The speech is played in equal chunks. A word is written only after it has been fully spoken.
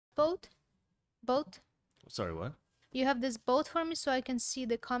boat? Boat? Sorry, what? You have this boat for me so I can see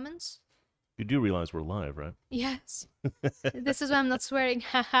the comments? You do realize we're live, right? Yes. This is why I'm not swearing.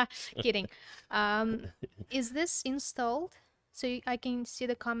 Haha, kidding. Is this installed so I can see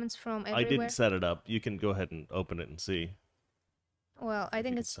the comments from everywhere? I didn't set it up. You can go ahead and open it and see. Well, I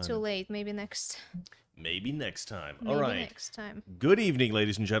think it's too late. Maybe next. Maybe next time. Maybe All right. next time. Good evening,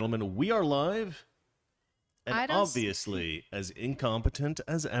 ladies and gentlemen. We are live, and I don't obviously as incompetent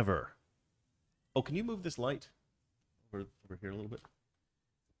as ever. Oh, can you move this light over here a little bit?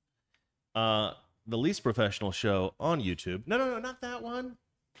 The least professional show on YouTube. No, not that one.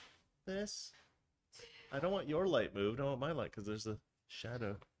 This. I don't want your light moved. I want my light because there's a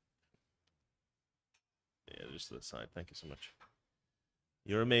shadow. Yeah, just to the side. Thank you so much.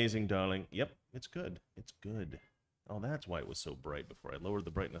 You're amazing, darling. Yep, it's good. It's good. Oh, that's why it was so bright before I lowered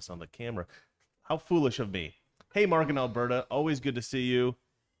the brightness on the camera. How foolish of me. Hey, Mark in Alberta. Always good to see you.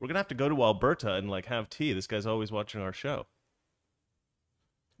 We're going to have to go to Alberta and, like, have tea. This guy's always watching our show.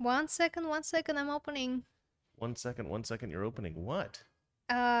 1 second, 1 second. I'm opening. 1 second, 1 second. You're opening what?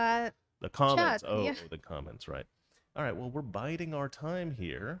 The comments. chat, Oh, yeah. the comments, right. All right, well, we're biding our time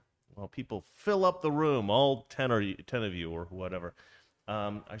here while people fill up the room, all 10 of you or whatever.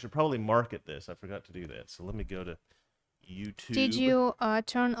 I should probably market this. I forgot to do that. So let me go to YouTube. Did you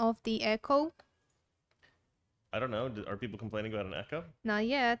turn off the echo? I don't know. Are people complaining about an echo? Not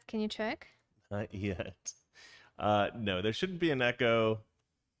yet. Can you check? Not yet. No, there shouldn't be an echo.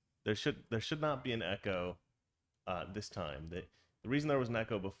 There should not be an echo this time. The reason there was an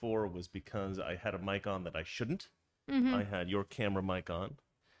echo before was because I had a mic on that I shouldn't. Mm-hmm. I had your camera mic on.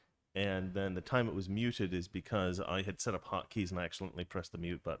 And then the time it was muted is because I had set up hotkeys and I accidentally pressed the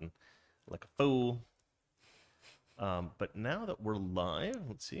mute button like a fool. But now that we're live,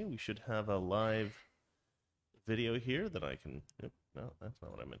 let's see, we should have a live video here that I can... No, that's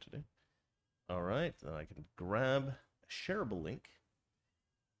not what I meant to do. All right, then I can grab a shareable link.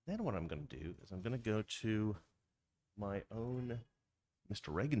 Then what I'm going to do is I'm going to go to my own Mr.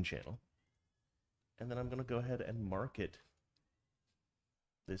 Reagan channel. And then I'm going to go ahead and market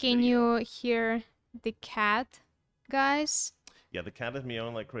this Can video. you hear the cat, guys? Yeah, the cat is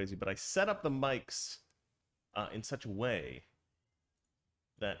meowing like crazy, but I set up the mics in such a way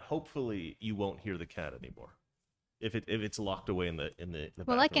that hopefully you won't hear the cat anymore. If it's locked away in the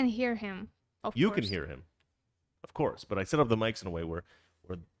Well, I bathroom. can hear him. You course. can hear him, of course, but I set up the mics in a way where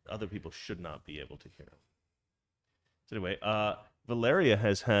other people should not be able to hear him. So anyway, Valeria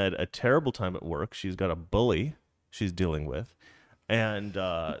has had a terrible time at work. She's got a bully she's dealing with, and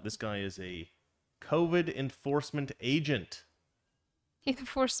this guy is a COVID enforcement agent.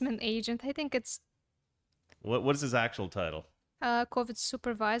 Enforcement agent. I think it's What is his actual title? COVID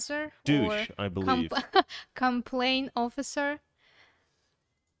supervisor. Douche, or I believe. Complaint officer.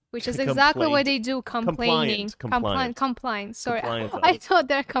 Which is exactly what they do, complaining. Compliant. Sorry, Compliance I thought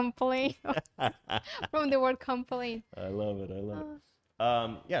they're complain from the word complain. I love it.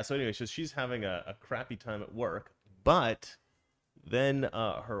 Yeah, so anyway, she's having a crappy time at work, but then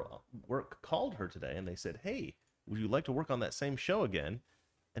her work called her today and they said, hey, would you like to work on that same show again?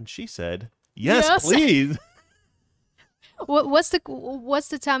 And she said, yes. Please. What's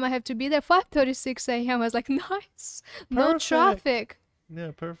the time I have to be there? 5:36 a.m. I was like, nice. No traffic.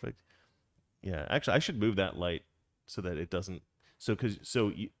 Yeah, perfect. Yeah, actually, I should move that light so that it doesn't.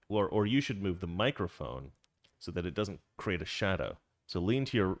 Or you should move the microphone so that it doesn't create a shadow. So lean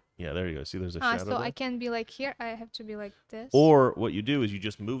to your. Yeah, there you go. See, there's a shadow. So there? I can't be like here. I have to be like this. Or what you do is you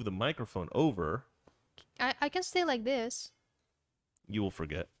just move the microphone over. I can stay like this. You will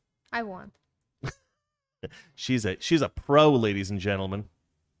forget. I won't. She's a pro, ladies and gentlemen.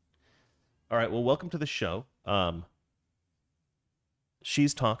 All right, well, welcome to the show.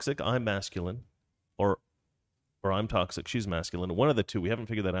 She's toxic, I'm masculine, or I'm toxic, she's masculine. One of the two, we haven't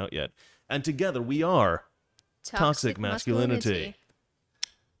figured that out yet. And together we are toxic masculinity.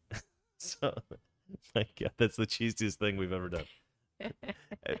 So, my God, that's the cheesiest thing we've ever done.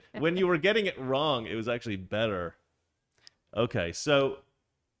 When you were getting it wrong, it was actually better. Okay, so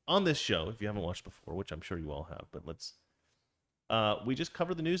on this show, if you haven't watched before, which I'm sure you all have, but let's... we just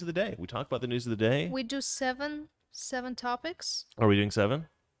cover the news of the day. We talk about the news of the day. We do seven topics. Are we doing 7?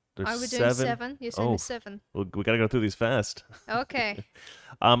 Are we doing 7? Yes, I 7. Well, we got to go through these fast. Okay.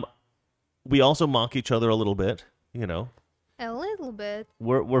 We also mock each other a little bit, you know. A little bit.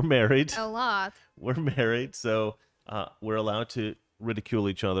 We're married. A lot. We're married, so we're allowed to ridicule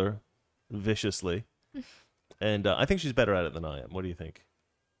each other viciously. And I think she's better at it than I am. What do you think?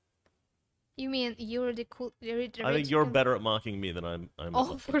 You mean you ridicule? I think you're better at mocking me than I'm.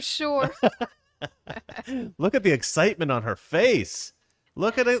 Oh, for sure. Look at the excitement on her face.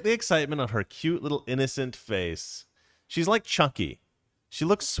 Look at the excitement on her cute little innocent face. She's like Chucky. She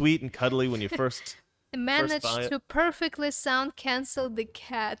looks sweet and cuddly when you first Managed buy it. to perfectly sound cancel the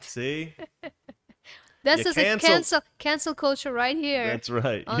cat. See? This You is a cancel culture right here. That's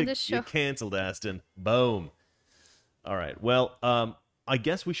right. On the show. You canceled, Aston. Boom. All right. Well, I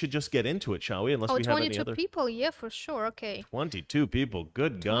guess we should just get into it, shall we? Unless we have any 22 other. people. Yeah, for sure. Okay. 22 people.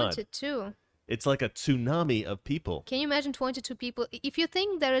 Good God. 22. It's like a tsunami of people. Can you imagine 22 people? If you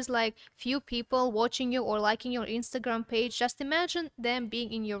think there is like few people watching you or liking your Instagram page, just imagine them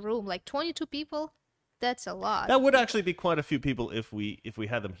being in your room. Like 22 people. That's a lot. That would actually be quite a few people if we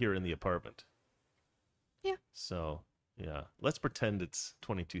had them here in the apartment. Yeah. So, yeah. Let's pretend it's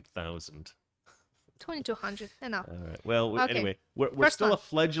 22,000. 2200. Enough. All right. Well, Okay. anyway, we're First still one. a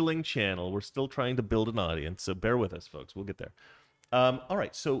fledgling channel. We're still trying to build an audience, so bear with us, folks. We'll get there. All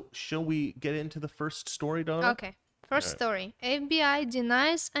right. So, shall we get into the first story, Donna? Okay. First story. FBI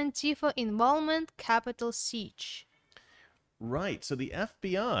denies Antifa involvement, Capitol siege. Right. So the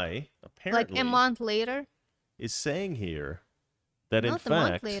FBI Like apparently a month later. is saying here that in Not a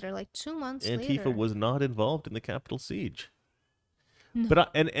month fact later, like 2 months Antifa later. was not involved in the Capitol siege. No.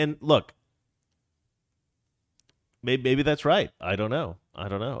 But and look, maybe that's right. I don't know.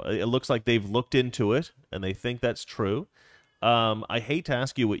 It looks like they've looked into it and they think that's true. I hate to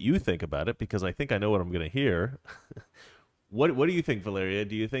ask you what you think about it because I think I know what I'm going to hear. What do you think, Valeria?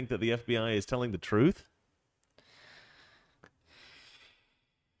 Do you think that the FBI is telling the truth?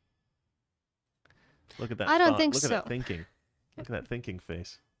 Look at that. I don't thought. think Look so. at that thinking. Look at that thinking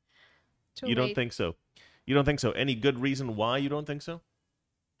face. Too You don't late. think so? You don't think so? Any good reason why you don't think so?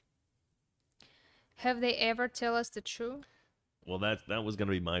 Have they ever tell us the truth? Well, that was going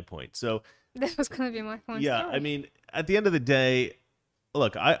to be my point. So, That was gonna be my point. yeah, Sorry. I mean, at the end of the day,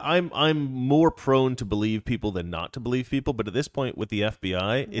 look, I'm more prone to believe people than not to believe people. But at this point, with the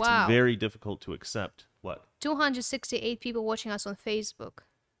FBI, it's Wow. very difficult to accept. What? 268 people watching us on Facebook.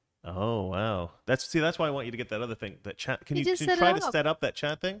 Oh wow, that's why I want you to get that other thing, that chat. Can You you just set it try to up. set up that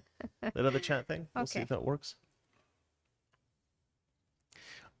chat thing, that other chat thing? We'll see Okay. if that works.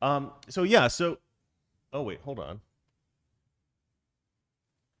 So yeah, oh wait, hold on.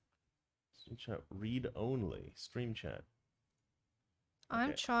 Stream chat read only. Stream chat.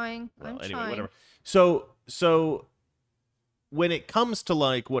 I'm Okay. trying. Well, I'm anyway, trying. whatever. So when it comes to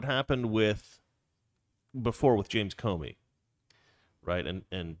like what happened before with James Comey, right,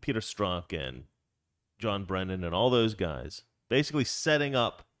 and Peter Strzok and John Brennan and all those guys, basically setting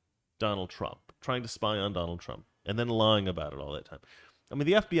up Donald Trump, trying to spy on Donald Trump, and then lying about it all that time. I mean,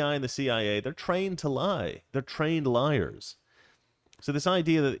 the FBI and the CIA, they're trained to lie. They're trained liars. So this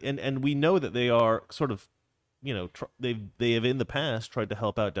idea that, and we know that they are sort of, you know, they have in the past tried to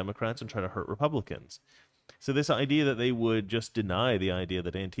help out Democrats and try to hurt Republicans. So this idea that they would just deny the idea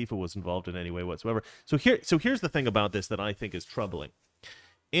that Antifa was involved in any way whatsoever. So here's the thing about this that I think is troubling.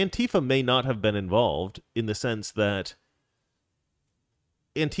 Antifa may not have been involved in the sense that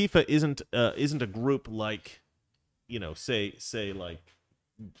Antifa isn't a group like, you know, say like,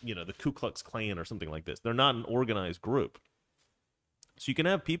 you know, the Ku Klux Klan or something like this. They're not an organized group. So you can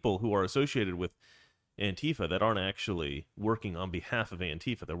have people who are associated with Antifa that aren't actually working on behalf of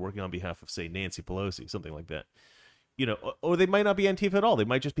Antifa. They're working on behalf of, say, Nancy Pelosi, something like that. You know, or they might not be Antifa at all. They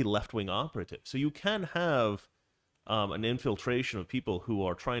might just be left-wing operatives. So you can have an infiltration of people who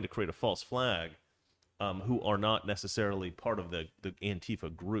are trying to create a false flag, who are not necessarily part of the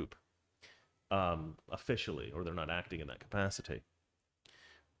Antifa group officially, or they're not acting in that capacity.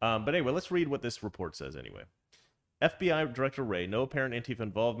 But anyway, let's read what this report says anyway. FBI Director Wray, no apparent Antifa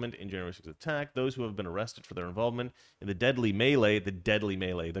involvement in January 6th attack. Those who have been arrested for their involvement in the deadly melee,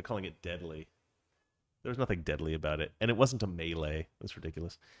 they're calling it deadly. There's nothing deadly about it. And it wasn't a melee. That's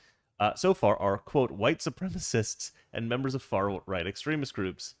ridiculous. So far are, quote, white supremacists and members of far-right extremist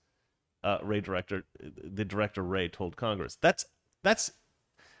groups, the Director Wray told Congress. That's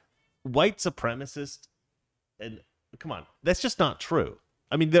white supremacist, and come on, that's just not true.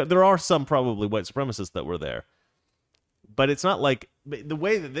 I mean, there are some probably white supremacists that were there. But it's not like, the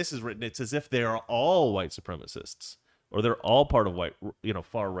way that this is written, it's as if they are all white supremacists or they're all part of white, you know,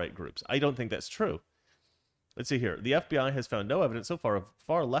 far right groups. I don't think that's true. Let's see here. The FBI has found no evidence so far of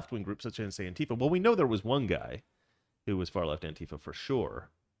far left wing groups such as, say, Antifa. Well, we know there was one guy who was far left Antifa for sure.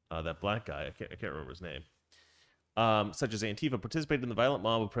 That black guy, I can't remember his name. Such as Antifa participated in the violent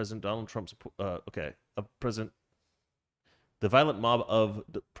mob of President Donald Trump's the violent mob of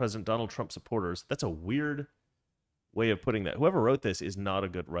President Donald Trump supporters. That's a weird way of putting that. Whoever wrote this is not a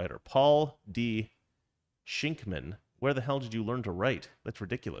good writer. Paul D. Shinkman. Where the hell did you learn to write? That's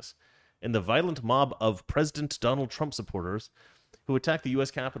ridiculous. And the violent mob of President Donald Trump supporters who attacked the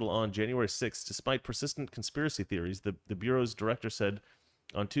U.S. Capitol on January 6th. Despite persistent conspiracy theories, the Bureau's director said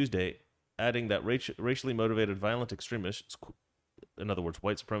on Tuesday, adding that racially motivated violent extremists, in other words,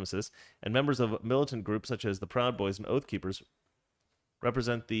 white supremacists, and members of militant groups such as the Proud Boys and Oath Keepers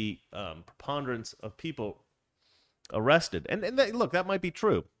represent the preponderance of people arrested. And look, that might be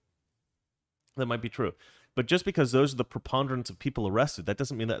true. That might be true. But just because those are the preponderance of people arrested, that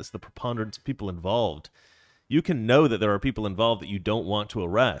doesn't mean that's the preponderance of people involved. You can know that there are people involved that you don't want to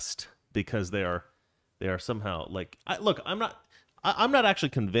arrest because they are somehow like. I'm not actually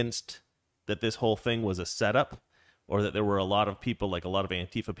convinced that this whole thing was a setup, or that there were a lot of people, like a lot of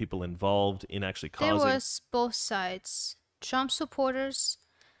Antifa people, involved in actually causing. There was both sides: Trump supporters,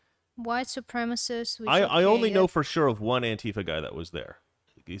 white supremacists. Which, I only know for sure of one Antifa guy that was there.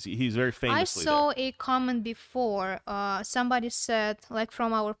 He's very famously I saw there. a comment before. Somebody said, like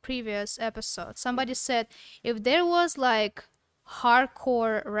from our previous episode, somebody said if there was like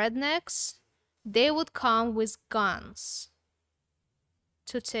hardcore rednecks, they would come with guns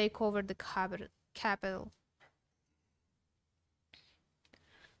to take over the capital.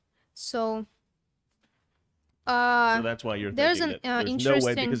 So So that's why you're there's thinking that there's no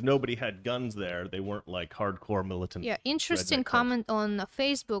way, because nobody had guns there. They weren't like hardcore militant. Yeah, interesting redneck comment on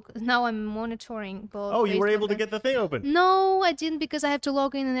Facebook. Now I'm monitoring both. Oh, you were Facebook able to and- get the thing open. No, I didn't, because I have to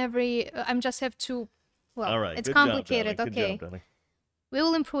log in every. I'm just have to. Well, All right, it's good job, complicated. darling. Good Okay, job, darling. we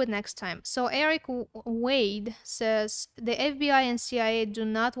will improve it next time. So Eric Wade says the FBI and CIA do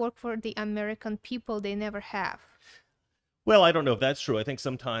not work for the American people. They never have. Well, I don't know if that's true. I think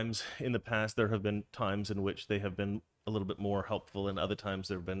sometimes in the past there have been times in which they have been a little bit more helpful, and other times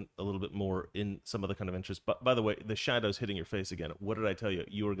there have been a little bit more in some other kind of interest. But by the way, the shadow's hitting your face again. What did I tell you?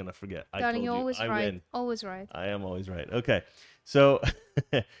 You were going to forget. I Darling, told you're you. always I right. win. Always right. I am always right. Okay. So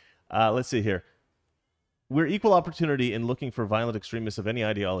let's see here. We're equal opportunity in looking for violent extremists of any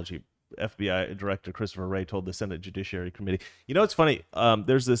ideology, FBI Director Christopher Wray told the Senate Judiciary Committee. You know, it's funny.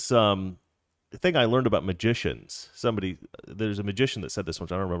 There's this thing I learned about magicians. There's a magician that said this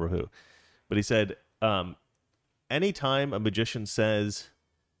once. I don't remember who. But he said, anytime a magician says,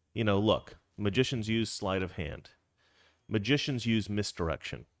 look, magicians use sleight of hand. Magicians use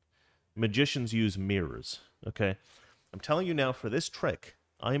misdirection. Magicians use mirrors. Okay? I'm telling you now, for this trick,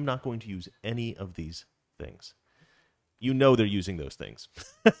 I'm not going to use any of these things. You know they're using those things.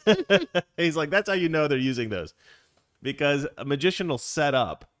 He's like, that's how you know they're using those. Because a magician will set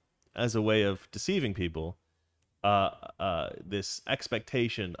up, as a way of deceiving people, this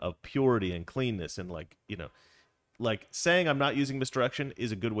expectation of purity and cleanness, and like saying I'm not using misdirection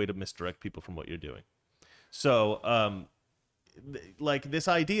is a good way to misdirect people from what you're doing. So, like this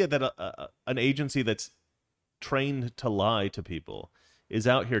idea that an agency that's trained to lie to people is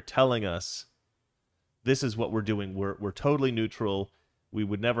out here telling us this is what we're doing. We're totally neutral. We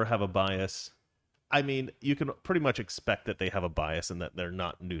would never have a bias. I mean, you can pretty much expect that they have a bias and that they're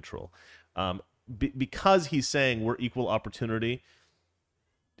not neutral. Because he's saying we're equal opportunity,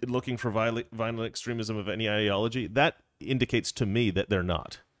 looking for violent extremism of any ideology, that indicates to me that they're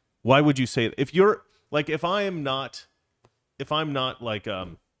not. Why would you say it? If you're like, if I'm not like,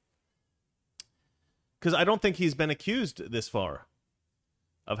 because I don't think he's been accused this far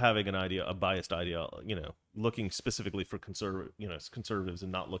of having a biased ideology, looking specifically for conservatives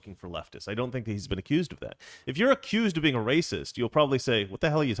and not looking for leftists. I don't think that he's been accused of that. If you're accused of being a racist, you'll probably say, what the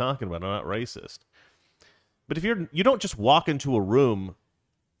hell are you talking about? I'm not racist. But if you don't just walk into a room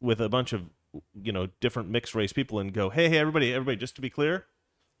with a bunch of, different mixed race people and go, hey, everybody, just to be clear,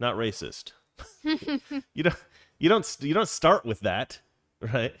 not racist. You don't start with that,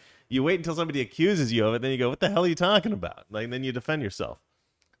 right? You wait until somebody accuses you of it, then you go, what the hell are you talking about? Like, then you defend yourself.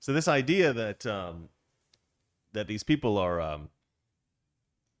 So this idea that that these people are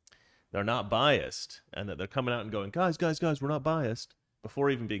they're not biased, and that they're coming out and going, guys, we're not biased, before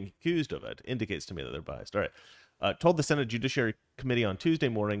even being accused of it, indicates to me that they're biased. All right. Told the Senate Judiciary Committee on Tuesday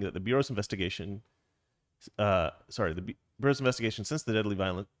morning that the Bureau's investigation, Bureau's investigation since the deadly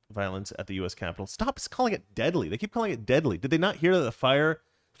violence at the U.S. Capitol. Stop calling it deadly. They keep calling it deadly. Did they not hear that the fire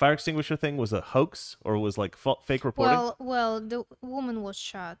extinguisher thing was a hoax, or was like fake reporting? Well, the woman was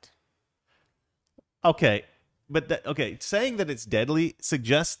shot. Okay, but saying that it's deadly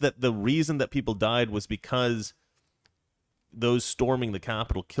suggests that the reason that people died was because those storming the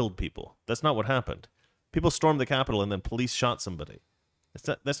Capitol killed people. That's not what happened. People stormed the Capitol and then police shot somebody.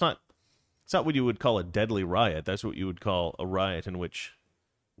 That's not what you would call a deadly riot. That's what you would call a riot in which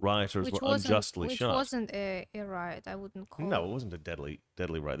rioters were unjustly shot. Which wasn't a riot. I wouldn't call No, it wasn't a deadly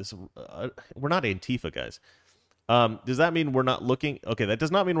riot. We're not Antifa, guys. Does that mean we're not looking? Okay, that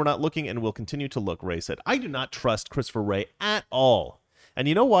does not mean we're not looking, and we'll continue to look, Wray said. I do not trust Christopher Wray at all. And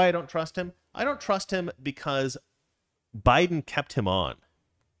you know why I don't trust him? I don't trust him because Biden kept him on.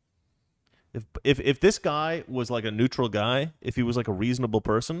 If this guy was like a neutral guy, if he was like a reasonable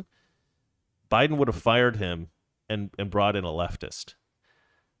person, Biden would have fired him and brought in a leftist.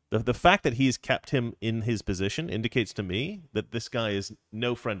 The fact that he's kept him in his position indicates to me that this guy is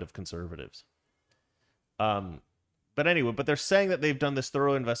no friend of conservatives. But anyway, they're saying that they've done this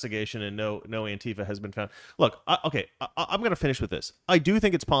thorough investigation and no Antifa has been found. Look, I'm going to finish with this. I do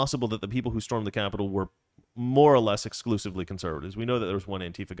think it's possible that the people who stormed the Capitol were more or less exclusively conservatives. We know that there was one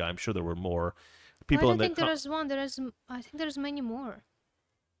Antifa guy. I'm sure there were more people. I don't think there is one. I think there's many more.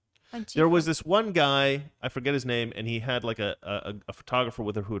 Antifa. There was this one guy, I forget his name, and he had like a photographer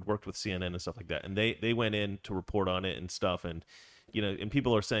with her who had worked with CNN and stuff like that. And they went in to report on it and stuff. And and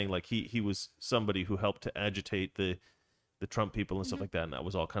people are saying like he was somebody who helped to agitate the Trump people and stuff like that, and that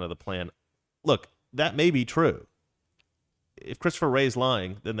was all kind of the plan. Look, that may be true. If Christopher Wray's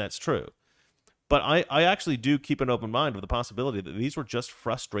lying, then that's true. But I actually do keep an open mind with the possibility that these were just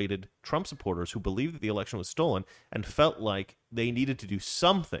frustrated Trump supporters who believed that the election was stolen and felt like they needed to do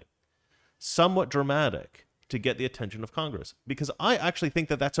something somewhat dramatic to get the attention of Congress. Because I actually think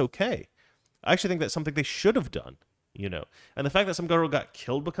that that's okay. I actually think that's something they should have done. And the fact that some girl got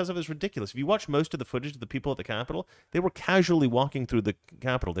killed because of it is ridiculous. If you watch most of the footage of the people at the Capitol, they were casually walking through the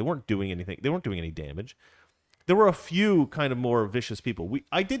Capitol. They weren't doing anything. They weren't doing any damage. There were a few kind of more vicious people.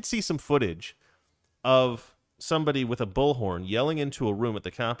 I did see some footage of somebody with a bullhorn yelling into a room at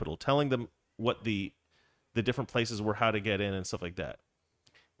the Capitol, telling them what the different places were, how to get in and stuff like that.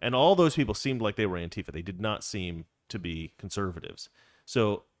 And all those people seemed like they were Antifa. They did not seem to be conservatives.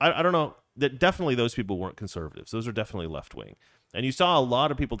 So I don't know. That definitely those people weren't conservatives. Those are definitely left wing. And you saw a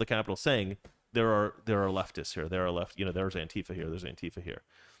lot of people at the Capitol saying there are leftists here. There are there's Antifa here. There's Antifa here.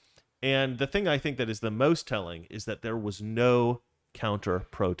 And the thing I think that is the most telling is that there was no counter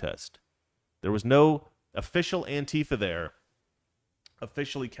protest. There was no official Antifa there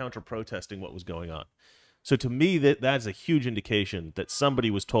officially counter protesting what was going on. So to me, that's a huge indication that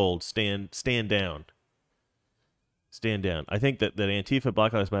somebody was told stand down. Stand down. I think that Antifa,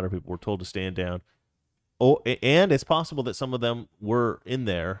 Black Lives Matter people were told to stand down. Oh, and it's possible that some of them were in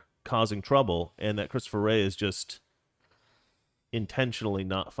there causing trouble, and that Christopher Wray is just intentionally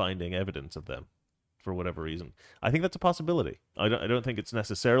not finding evidence of them for whatever reason. I think that's a possibility. I don't think it's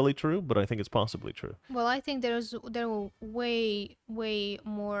necessarily true, but I think it's possibly true. Well, I think there were way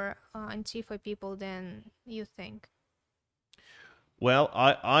more Antifa people than you think. Well,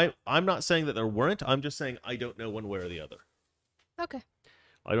 I'm not saying that there weren't. I'm just saying I don't know one way or the other. Okay.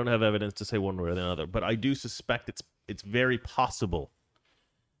 I don't have evidence to say one way or the other, but I do suspect it's very possible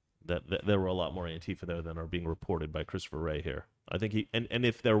that there were a lot more Antifa there than are being reported by Christopher Wray here. I think and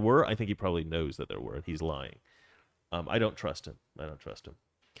if there were, I think he probably knows that there were, and he's lying. I don't trust him.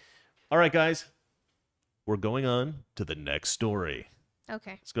 All right, guys. We're going on to the next story.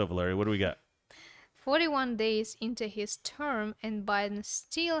 Okay. Let's go, Valeria. What do we got? 41 days into his term, and Biden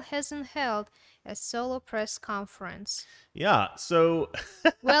still hasn't held a solo press conference. Yeah, so...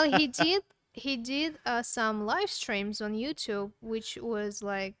 Well, he did some live streams on YouTube, which was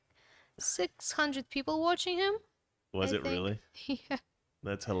like 600 people watching him. Was it really? Yeah.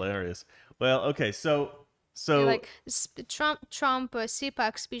 That's hilarious. Well, okay, so like Trump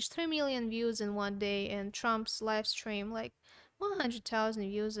CPAC speech, 3 million views in one day, and Trump's live stream like 100,000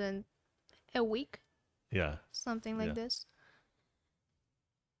 views in a week. Yeah. Something like this.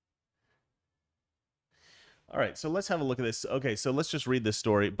 All right, so let's have a look at this. Okay, so let's just read this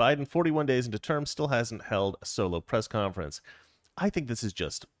story. Biden, 41 days into term, still hasn't held a solo press conference. I think this is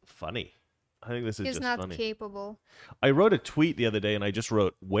just funny. He's not capable. I wrote a tweet the other day, and I just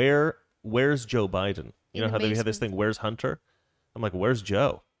wrote, where's Joe Biden? You know how they had this thing, where's Hunter? I'm like, where's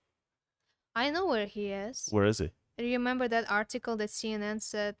Joe? I know where he is. Where is he? Do you remember that article that CNN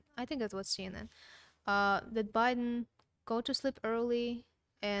said? I think it was CNN. That Biden go to sleep early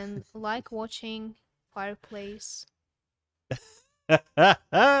and like watching fireplace.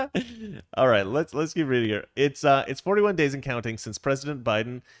 All right, let's keep reading here. It's 41 days and counting since President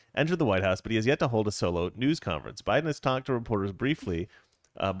Biden entered the White House, but he has yet to hold a solo news conference. Biden has talked to reporters briefly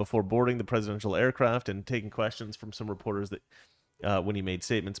before boarding the presidential aircraft and taking questions from some reporters that when he made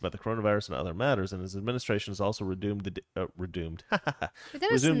statements about the coronavirus and other matters. And his administration has also resumed the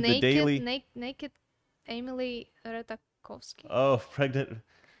daily naked Emily Ratajkowski. Oh, pregnant.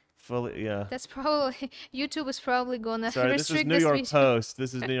 Fully, yeah. That's probably YouTube is probably gonna Sorry, restrict this is New York video. Post.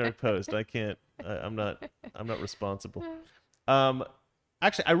 This is New York Post. I can't. I'm not responsible.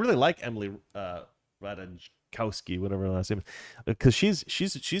 Actually, I really like Emily Kowski, whatever her last name is, because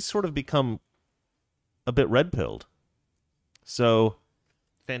she's sort of become a bit red-pilled. So,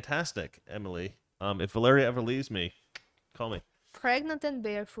 fantastic, Emily. If Valeria ever leaves me, call me. Pregnant and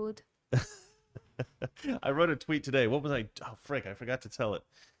barefoot. I wrote a tweet today. What was I? Oh, frick, I forgot to tell it.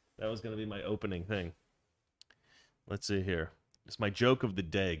 That was going to be my opening thing. Let's see here. It's my joke of the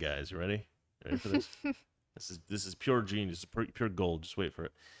day, guys. You ready? Ready for this? This is pure genius, pure gold. Just wait for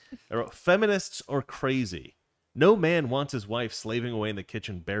it. I wrote, feminists are crazy. No man wants his wife slaving away in the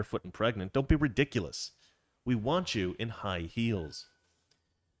kitchen barefoot and pregnant. Don't be ridiculous. We want you in high heels.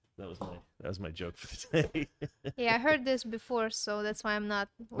 That was my joke for the day. Yeah, I heard this before, so that's why I'm not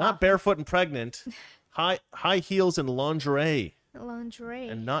Not barefoot and pregnant. High heels and lingerie. lingerie.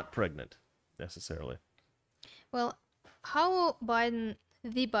 And not pregnant, necessarily. Well, how the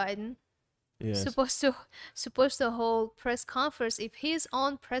Biden, Yes. supposed to hold press conference if his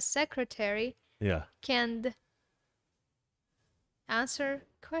own press secretary Yeah. can't answer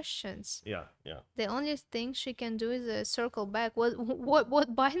questions? Yeah. The only thing she can do is circle back. What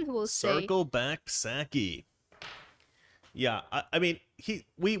Biden will say? Circle back Psaki. Yeah, I mean,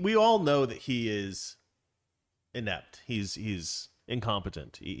 we all know that he is inept. He's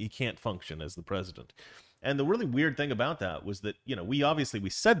incompetent. He can't function as the president. And the really weird thing about that was that, we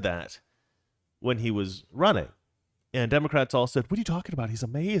said that when he was running. And Democrats all said, what are you talking about? He's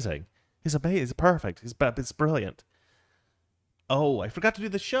amazing. He's perfect. He's brilliant. Oh, I forgot to do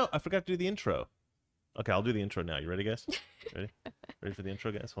the show. I forgot to do the intro. Okay, I'll do the intro now. You ready, guys? Ready? Ready for the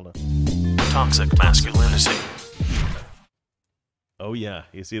intro, guys? Hold on. Toxic masculinity. Oh, yeah.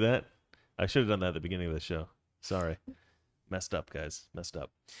 You see that? I should have done that at the beginning of the show. Sorry. Messed up, guys. Messed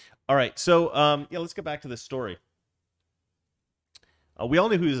up. All right. So, let's get back to this story. We all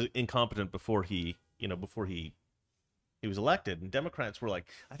knew he was incompetent before he was elected, and Democrats were like,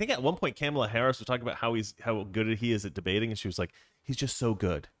 I think at one point Kamala Harris was talking about how good he is at debating, and she was like, he's just so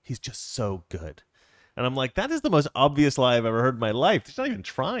good. He's just so good. And I'm like, that is the most obvious lie I've ever heard in my life. He's not even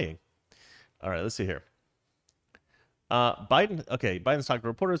trying. All right, let's see here. Biden's talking to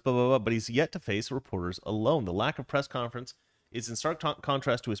reporters, blah, blah, blah, but he's yet to face reporters alone. The lack of press conference is in stark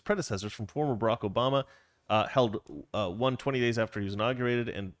contrast to his predecessors from former Barack Obama, held 20 days after he was inaugurated,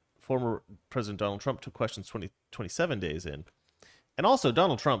 and former President Donald Trump took questions 27 days in. And also,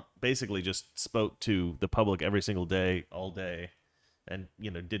 Donald Trump basically just spoke to the public every single day, all day, and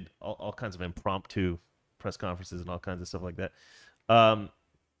did all kinds of impromptu press conferences and all kinds of stuff like that.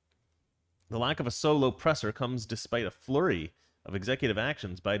 The lack of a solo presser comes despite a flurry of executive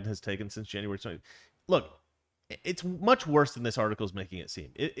actions Biden has taken since January 20. Look, it's much worse than this article is making it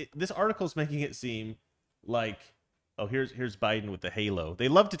seem. This article is making it seem like, oh, here's Biden with the halo. They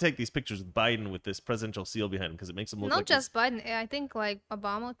love to take these pictures with Biden with this presidential seal behind him because it makes him look Not like just Biden. I think like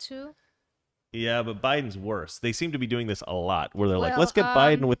Obama too. Yeah, but Biden's worse. They seem to be doing this a lot, where they're like, Well, let's get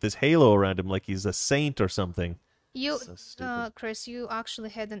Biden with this halo around him like he's a saint or something. So stupid. Chris, you actually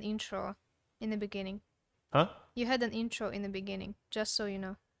had an intro in the beginning. Huh? You had an intro in the beginning, just so you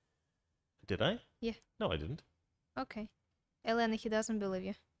know. Did I? Yeah. No, I didn't. Okay. Elena, he doesn't believe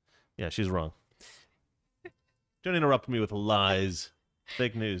you. Yeah, she's wrong. Don't interrupt me with lies.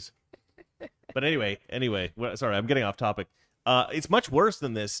 Fake news. But anyway, sorry, I'm getting off topic. It's much worse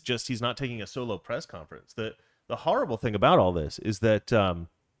than this, just he's not taking a solo press conference. The horrible thing about all this is that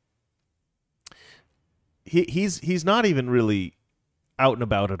he's not even really out and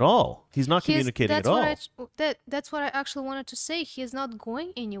about at all. He's not communicating at all. That's what I actually wanted to say. He's not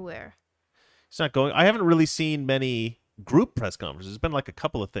going anywhere. He's not going. I haven't really seen many group press conferences. There's been like a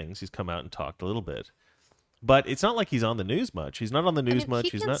couple of things. He's come out and talked a little bit. But it's not like he's on the news much. He's not on the news much.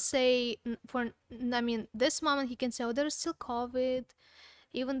 He's not say this moment he can say, "Oh, there's still COVID,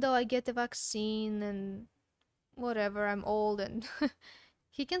 even though I get the vaccine and whatever. I'm old," and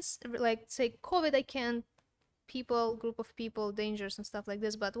he can like say, "COVID, I can't. Group of people, dangers and stuff like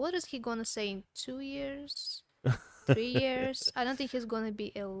this." But what is he gonna say in 2 years, 3 years? I don't think he's gonna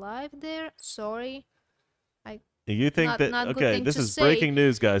be alive there. Sorry. You think not okay, this is breaking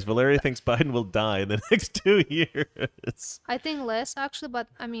news, guys. Valeria thinks Biden will die in the next 2 years. I think less, actually, but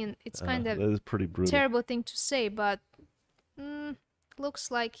I mean, it's kind of that is pretty brutal. Terrible thing to say, but looks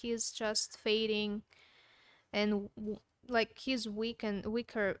like he's just fading, and like he's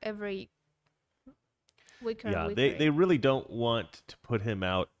weaker every weaker. Yeah, and weaker. they really don't want to put him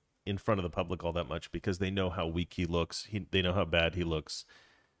out in front of the public all that much because they know how weak he looks. They know how bad he looks.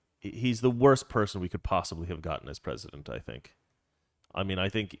 He's the worst person we could possibly have gotten as president, I think. I mean, I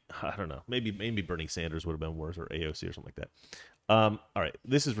don't know. Maybe Bernie Sanders would have been worse, or AOC or something like that. All right,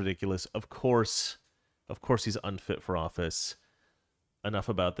 this is ridiculous. Of course he's unfit for office. enough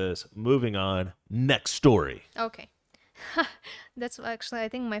about this. Moving on. Next story. Okay. That's actually, I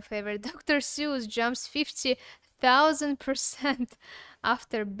think, my favorite. Dr. Seuss jumps 50,000%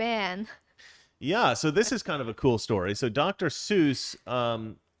 after ban. Yeah, so this is kind of a cool story. So Dr. Seuss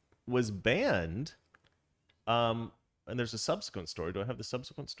was banned, and there's a subsequent story. Do I have the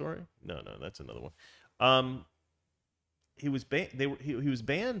subsequent story? No, that's another one. He was he was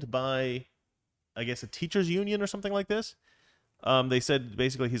banned by, I guess, a teachers union or something like this. They said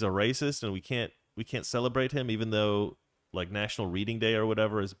basically he's a racist and we can't celebrate him, even though like National Reading Day or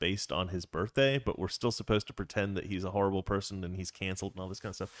whatever is based on his birthday, but we're still supposed to pretend that he's a horrible person and he's canceled and all this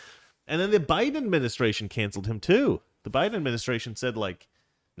kind of stuff. And then the Biden administration canceled him too. The Biden administration said like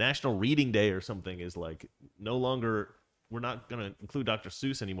National Reading Day or something is like no longer, we're not going to include Dr.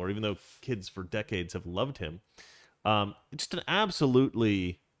 Seuss anymore, even though kids for decades have loved him. Just an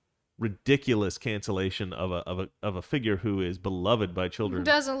absolutely ridiculous cancellation of a figure who is beloved by children.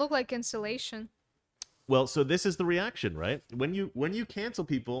 Doesn't look like cancellation. Well, so this is the reaction, right? When you cancel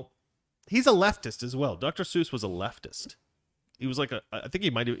people, he's a leftist as well. Dr. Seuss was a leftist. He was like I think he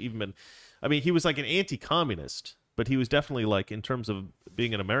might have even been, I mean, he was like an anti-communist, but he was definitely like, in terms of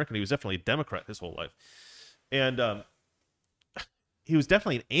being an American, he was definitely a Democrat his whole life. And he was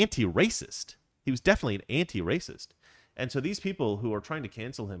definitely an anti-racist. And so these people who are trying to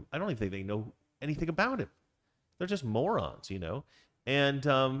cancel him, I don't even think they know anything about him. They're just morons, you know?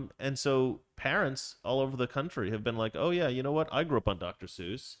 And so parents all over the country have been like, oh yeah, you know what? I grew up on Dr.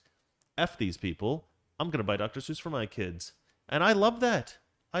 Seuss. F these people. I'm going to buy Dr. Seuss for my kids. And I love that.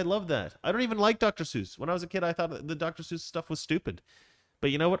 I don't even like Dr. Seuss. When I was a kid, I thought the Dr. Seuss stuff was stupid.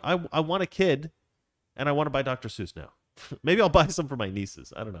 But you know what? I want a kid, and I want to buy Dr. Seuss now. Maybe I'll buy some for my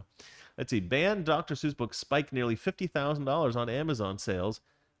nieces. I don't know. Let's see. Banned Dr. Seuss books spiked nearly $50,000 on Amazon sales,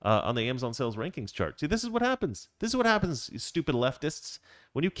 on the Amazon sales rankings chart. See, this is what happens. You stupid leftists.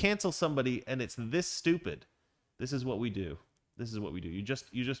 When you cancel somebody and it's this stupid, this is what we do. You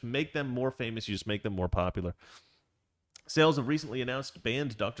just make them more famous. You just make them more popular. Sales of recently announced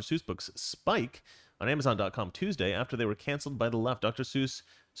banned Dr. Seuss books spike on Amazon.com Tuesday after they were canceled by the left. Dr.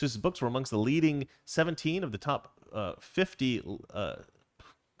 Seuss's books were amongst the leading 17 of the top 50.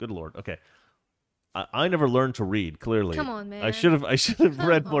 Good Lord. Okay. I never learned to read, clearly. Come on, man. I should have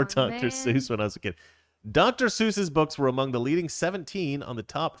read more Dr. Seuss when I was a kid. Dr. Seuss's books were among the leading 17 on the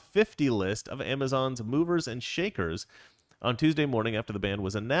top 50 list of Amazon's movers and shakers on Tuesday morning after the ban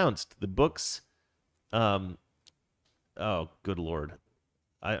was announced. The books, oh, good Lord.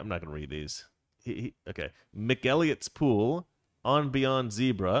 I'm not going to read these. Okay. McElliot's Pool, On Beyond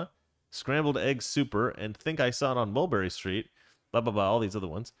Zebra, Scrambled Egg Super, and Think I Saw It on Mulberry Street, blah, blah, blah, all these other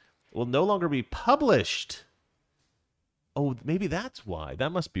ones, will no longer be published. Oh, maybe that's why.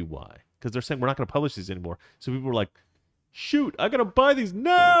 That must be why. Because they're saying we're not going to publish these anymore. So people were like, shoot, I got to buy these.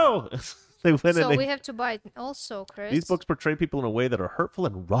 No! They went so we have to buy it also, Chris. These books portray people in a way that are hurtful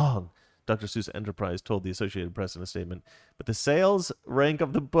and wrong, Dr. Seuss Enterprise told the Associated Press in a statement. But the sales rank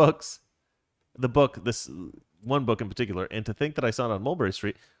of this one book in particular, and To Think That I Saw It on Mulberry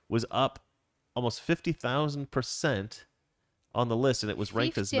Street, was up almost 50,000% on the list, and it was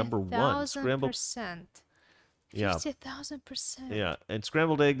ranked as number one. 50,000%. Yeah. 50,000%. Yeah, and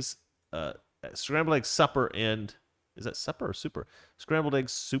Scrambled Eggs Supper, and is that Supper or Super? Scrambled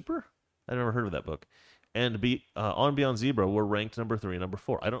Eggs Super? I never heard of that book. And On Beyond Zebra were ranked number 3 and number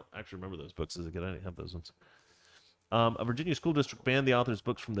 4. I don't actually remember those books as a kid. I didn't have those ones. A Virginia school district banned the author's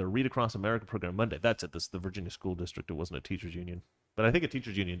books from their Read Across America program Monday. That's it. This is the Virginia school district. It wasn't a teachers union. But I think a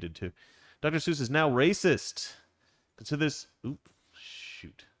teachers union did too. Dr. Seuss is now racist. Consider this... Oop,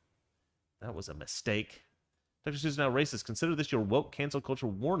 shoot. That was a mistake. Dr. Seuss is now racist. Consider this your woke cancel culture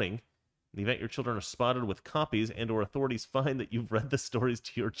warning. In the event your children are spotted with copies and or authorities find that you've read the stories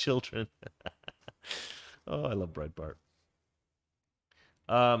to your children. Oh, I love Breitbart.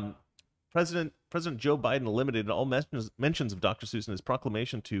 President Joe Biden eliminated all mentions of Dr. Seuss in his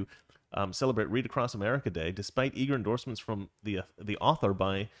proclamation to celebrate Read Across America Day, despite eager endorsements from the author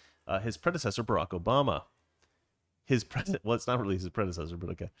by his predecessor, Barack Obama. Well, it's not really his predecessor, but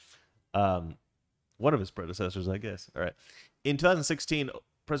okay. One of his predecessors, I guess. All right. In 2016,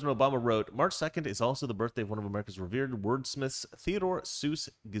 President Obama wrote, March 2nd is also the birthday of one of America's revered wordsmiths, Theodore Seuss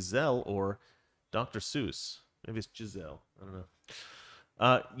Geisel, or Dr. Seuss. Maybe it's Giselle. I don't know.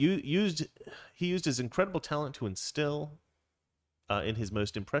 He used his incredible talent to instill in his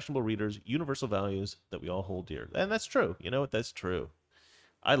most impressionable readers universal values that we all hold dear. And that's true. You know what? That's true.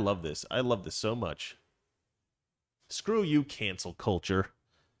 I love this. I love this so much. Screw you, cancel culture.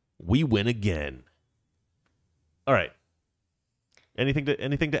 We win again. All right. Anything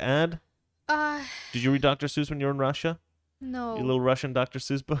to add? Did you read Dr. Seuss when you were in Russia? Your No. little Russian Dr.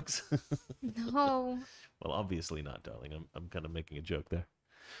 Seuss books? No. Well, obviously not, darling. I'm kind of making a joke there.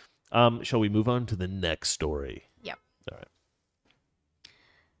 Shall we move on to the next story? Yep. All right.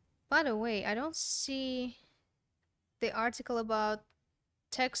 By the way, I don't see the article about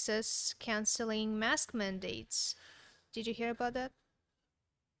Texas canceling mask mandates. Did you hear about that?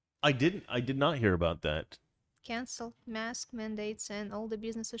 I did not hear about that. Cancel mask mandates and all the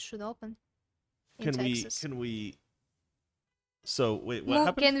businesses should open in Can Texas. we So wait, what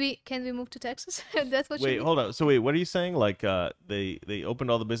happened? Can we move to Texas? That's what you Wait, mean? hold on. So wait, what are you saying? Like they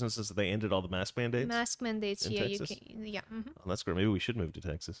opened all the businesses, they ended all the mask mandates? Mask mandates, in yeah, Texas? you can, yeah. Mhm. Oh, that's great. Maybe we should move to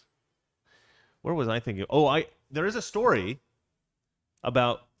Texas. Where was I thinking? There is a story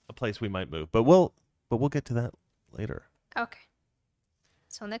about a place we might move, but we'll get to that later. Okay.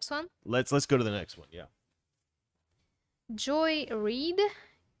 So next one, Let's go to the next one. Yeah. Joy Reid.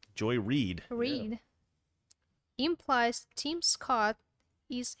 Joy Reid. Reid implies Tim Scott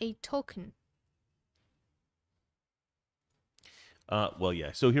is a token. Well,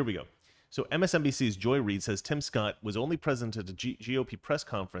 yeah. So here we go. So MSNBC's Joy Reid says Tim Scott was only present at a GOP press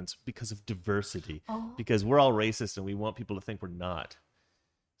conference because of diversity, because we're all racist and we want people to think we're not.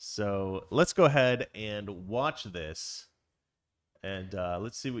 So let's go ahead and watch this, and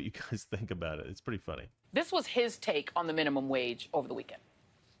let's see what you guys think about it. It's pretty funny. This was his take on the minimum wage over the weekend.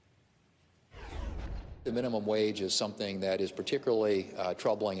 The minimum wage is something that is particularly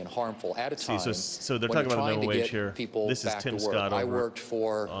troubling and harmful at a time. So they're when talking you're about the trying minimum to wage get here. people This is back Tim to work. Scott I over worked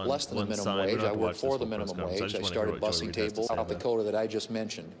for on less than the one minimum side. We wage. don't have I to worked watch for this the whole press minimum conference. I wage. just I wanna hear started what Joy bussing Reid has to tables say out the about it. quota that I just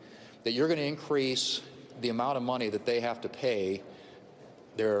mentioned. That you're going to increase the amount of money that they have to pay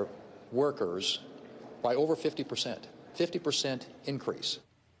their workers by over 50%. 50% increase.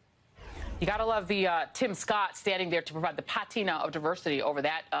 You got to love the Tim Scott standing there to provide the patina of diversity over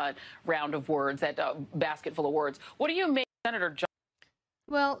that round of words, that basket full of words. What do you make, Senator John?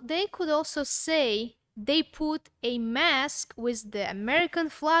 Well, they could also say they put a mask with the American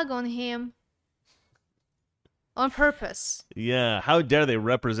flag on him on purpose. Yeah, how dare they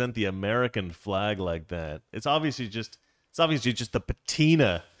represent the American flag like that? It's obviously just the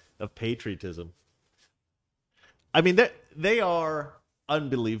patina of patriotism. I mean, they are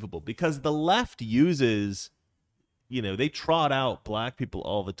unbelievable because the left uses, they trot out black people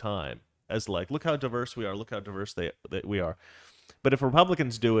all the time as like, look how diverse we are, look how diverse that we are. But if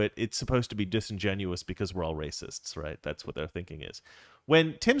Republicans do it, it's supposed to be disingenuous because we're all racists, right? That's what their thinking is.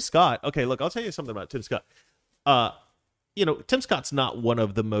 When Tim Scott, okay, look, I'll tell you something about Tim Scott. Tim Scott's not one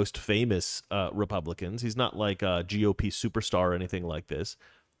of the most famous Republicans. He's not like a GOP superstar or anything like this,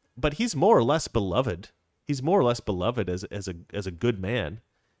 but he's more or less beloved. He's more or less beloved as a good man,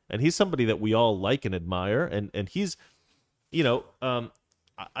 and he's somebody that we all like and admire. And he's,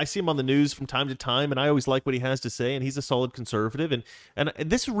 I see him on the news from time to time, and I always like what he has to say. And he's a solid conservative, and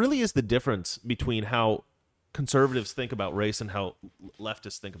this really is the difference between how conservatives think about race and how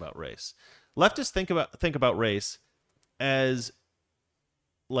leftists think about race. Leftists think about race as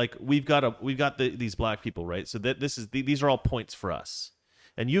like we've got these black people, right? So that these are all points for us.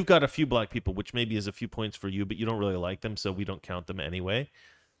 And you've got a few black people, which maybe is a few points for you, but you don't really like them, so we don't count them anyway.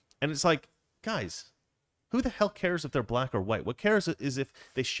 And it's like, guys, who the hell cares if they're black or white? What cares is if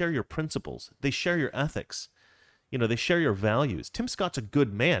they share your principles, they share your ethics, they share your values. Tim Scott's a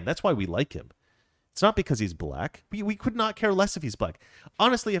good man. That's why we like him. It's not because he's black. We could not care less if he's black.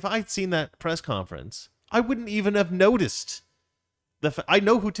 Honestly, if I'd seen that press conference, I wouldn't even have noticed. I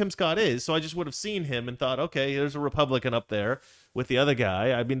know who Tim Scott is, so I just would have seen him and thought, okay, there's a Republican up there with the other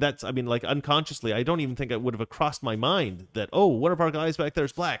guy. Like unconsciously, I don't even think it would have crossed my mind that, oh, one of our guys back there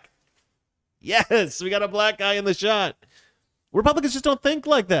is black. Yes, we got a black guy in the shot. Republicans just don't think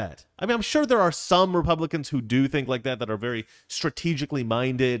like that. I mean, I'm sure there are some Republicans who do think like that are very strategically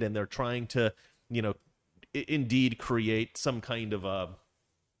minded, and they're trying to, indeed create some kind of a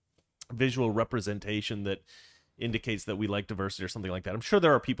visual representation that indicates that we like diversity or something like that. I'm sure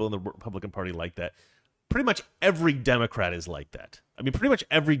there are people in the Republican Party like that. Pretty much every Democrat is like that. I mean, pretty much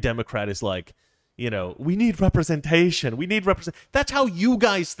every Democrat is like, we need representation. That's how you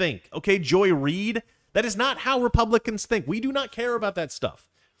guys think, okay, Joy Reid? That is not how Republicans think. We do not care about that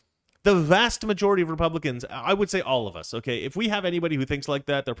stuff. The vast majority of Republicans, I would say all of us, okay, if we have anybody who thinks like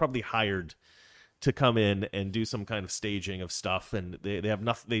that, they're probably hired to come in and do some kind of staging of stuff, and they have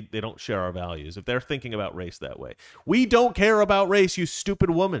nothing. They don't share our values if they're thinking about race that way. We don't care about race, you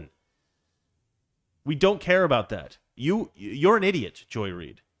stupid woman. We don't care about that. You're an idiot, Joy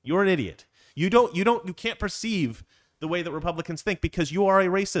Reid. You're an idiot. You can't perceive the way that Republicans think because you are a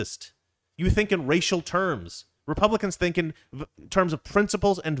racist. You think in racial terms. Republicans think in terms of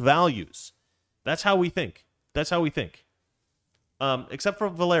principles and values. That's how we think. Except for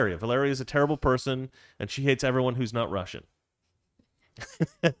Valeria. Valeria is a terrible person, and she hates everyone who's not Russian.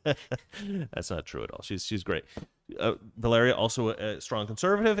 That's not true at all. She's great. Valeria also a strong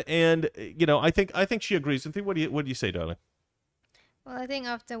conservative, and I think she agrees with me. What do you say, darling? Well, I think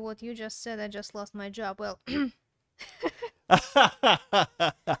after what you just said, I just lost my job. Well, That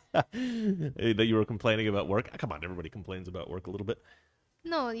you were complaining about work. Come on, everybody complains about work a little bit.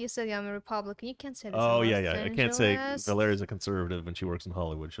 no, you said I'm a Republican. You can't say this. Oh about yeah. I can't say Angeles. Valeria's a conservative and she works in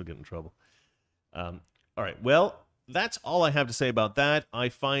Hollywood. She'll get in trouble. All right. Well, that's all I have to say about that. I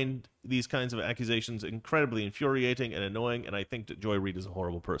find these kinds of accusations incredibly infuriating and annoying, and I think that Joy Reid is a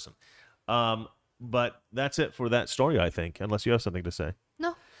horrible person. But that's it for that story, I think, unless you have something to say.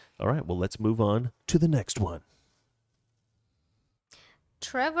 No. All right. Well, let's move on to the next one.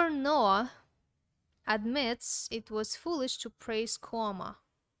 Trevor Noah admits it was foolish to praise Cuomo.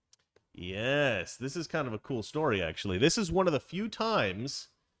 Yes, this is kind of a cool story, actually. This is one of the few times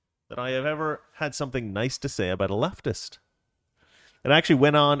that I have ever had something nice to say about a leftist. And I actually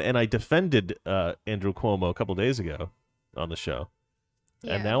went on and I defended Andrew Cuomo a couple days ago on the show.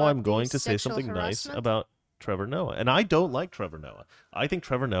 Yeah, and now about I'm going the to say sexual something nice harassment? about Trevor Noah. And I don't like Trevor Noah. I think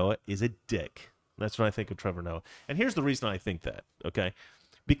Trevor Noah is a dick. That's what I think of Trevor Noah. And here's the reason I think that, okay?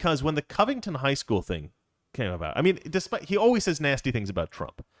 Because when the Covington High School thing came about, I mean, despite he always says nasty things about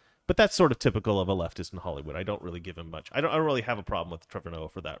Trump, but that's sort of typical of a leftist in Hollywood. I don't really give him much. I don't really have a problem with Trevor Noah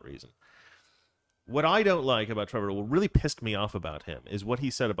for that reason. What I don't like about Trevor Noah, what really pissed me off about him, is what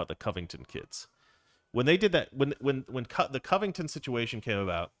he said about the Covington kids. When they did that, when the Covington situation came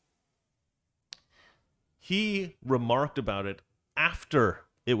about, he remarked about it after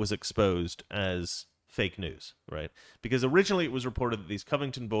it was exposed as fake news, right? Because originally it was reported that these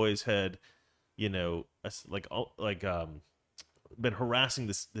Covington boys had, been harassing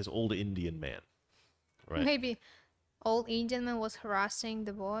this old Indian man, right? Maybe old Indian man was harassing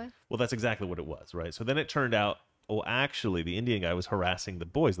the boy. Well, that's exactly what it was, right? So then it turned out, actually, the Indian guy was harassing the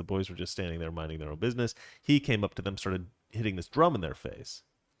boys. The boys were just standing there minding their own business. He came up to them, started hitting this drum in their face.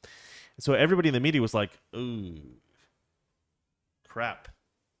 So everybody in the media was like, ooh, crap.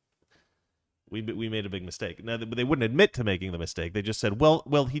 We made a big mistake. Now they wouldn't admit to making the mistake. They just said,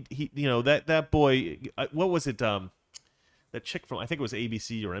 well, he that boy, what was it? That chick from, I think it was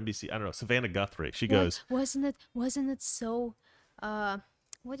ABC or NBC. I don't know. Savannah Guthrie. She goes, Wasn't it so?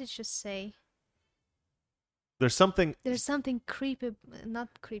 What did she say? There's something creepy, not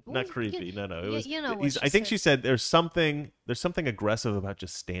creepy. not creepy. No. It was. You know what I think she said there's something aggressive about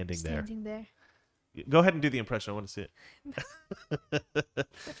just standing there. Go ahead and do the impression. I want to see it.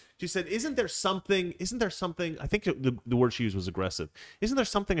 She said, isn't there something, I think the word she used was aggressive. Isn't there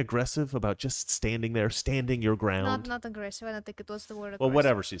something aggressive about just standing there, standing your ground? Not aggressive. I don't think it was the word aggressive. Well,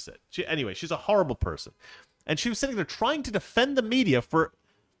 whatever she said. Anyway, she's a horrible person. And she was sitting there trying to defend the media for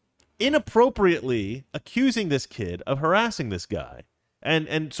inappropriately accusing this kid of harassing this guy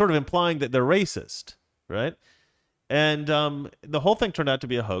and sort of implying that they're racist, right? And the whole thing turned out to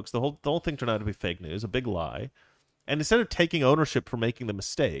be a hoax. The whole thing turned out to be fake news, a big lie. And instead of taking ownership for making the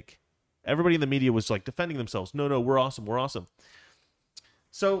mistake, everybody in the media was like defending themselves. No, we're awesome. We're awesome.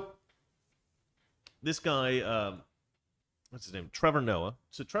 So this guy, what's his name? Trevor Noah.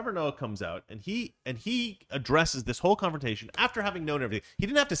 So Trevor Noah comes out and he addresses this whole confrontation after having known everything. He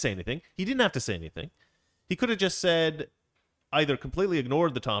didn't have to say anything. He could have just said, either completely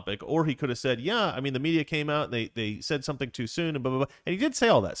ignored the topic, or he could have said, yeah, I mean, the media came out and they said something too soon and blah, blah, blah. And he did say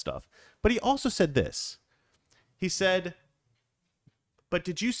all that stuff. But he also said this. He said, but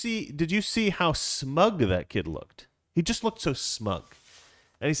did you see how smug that kid looked? He just looked so smug.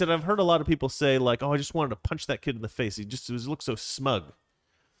 And he said, I've heard a lot of people say, like, oh, I just wanted to punch that kid in the face. He looked so smug.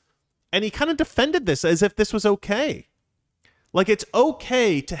 And he kind of defended this as if this was okay. Like, it's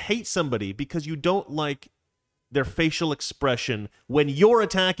okay to hate somebody because you don't like their facial expression when you're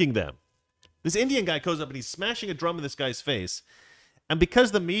attacking them. This Indian guy goes up and he's smashing a drum in this guy's face. And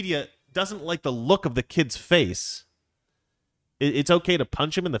because the media doesn't like the look of the kid's face, it's okay to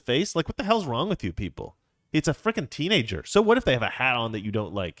punch him in the face? Like, what the hell's wrong with you people? It's a freaking teenager. So what if they have a hat on that you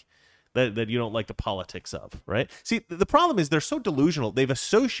don't like, that you don't like the politics of, right? See, the problem is they're so delusional. They've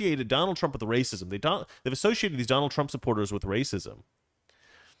associated Donald Trump with racism. They've associated these Donald Trump supporters with racism.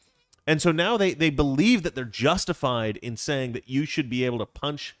 And so now they believe that they're justified in saying that you should be able to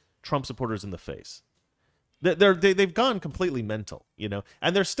punch Trump supporters in the face. They've gone completely mental,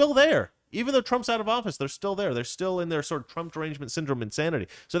 and they're still there. Even though Trump's out of office, they're still there. They're still in their sort of Trump derangement syndrome insanity.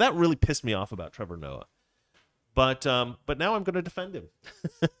 So that really pissed me off about Trevor Noah. But now I'm going to defend him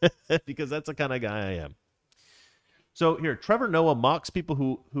because that's the kind of guy I am. So here, Trevor Noah mocks people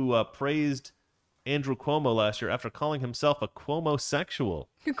who praised Andrew Cuomo last year after calling himself a Cuomo-sexual.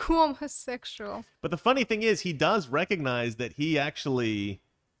 Homosexual. But the funny thing is, he does recognize that he actually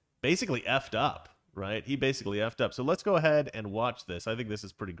basically effed up, right? He basically effed up. So let's go ahead and watch this. I think this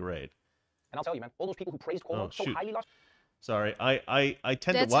is pretty great. And I'll tell you, man, all those people who praised Cuomo so highly last. Sorry, I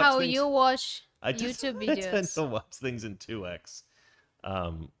tend That's to watch how things. you watch I tend- YouTube I tend videos. to watch things in 2x,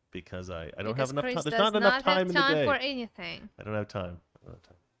 because I don't Because have enough Chris time. There's does not enough time have in the time day. for anything. I don't have time.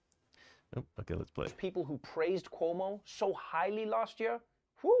 Nope. Okay, let's play. People who praised Cuomo so highly last year,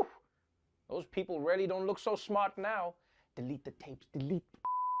 whew, those people really don't look so smart now. Delete the tapes, delete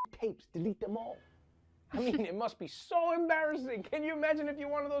the tapes, delete them all. I mean, it must be so embarrassing. Can you imagine if you're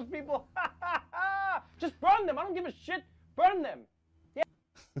one of those people? Just burn them. I don't give a shit. Burn them.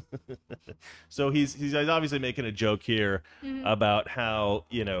 So he's obviously making a joke here about how,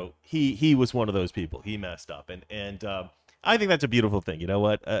 you know, he was one of those people. He messed up, and I think that's a beautiful thing. You know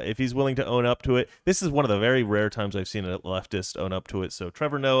what? If he's willing to own up to it, this is one of the very rare times I've seen a leftist own up to it. So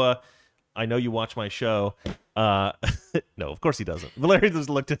Trevor Noah, I know you watch my show. No, of course he doesn't. Valeria just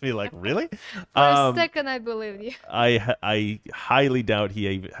looked at me like, really? For a second, I believed you. I highly doubt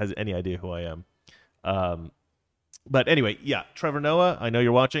he has any idea who I am. But anyway, yeah, Trevor Noah, I know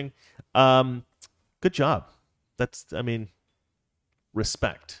you're watching. Good job. I mean,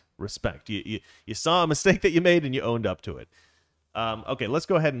 respect. You saw a mistake that you made and you owned up to it. Okay, let's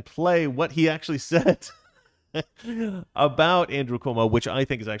go ahead and play what he actually said about Andrew Cuomo, which I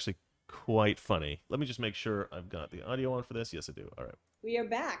think is actually quite funny. Let me just make sure I've got the audio on for this. Yes, I do. All right. We are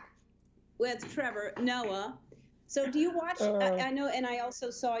back with Trevor Noah. So do you watch, I know, and I also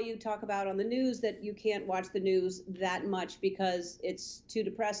saw you talk about on the news that you can't watch the news that much because it's too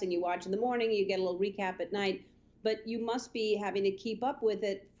depressing. You watch in the morning, you get a little recap at night, but you must be having to keep up with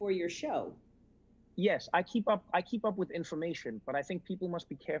it for your show. Yes, I keep up with information, but I think people must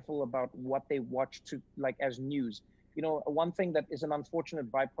be careful about what they watch to, like, as news. You know, one thing that is an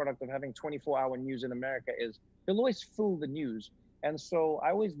unfortunate byproduct of having 24-hour news in America is they'll always fill the news. And so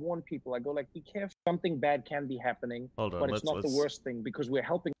I always warn people, I go like, be careful, something bad can be happening, Hold on, but it's not the worst thing because we're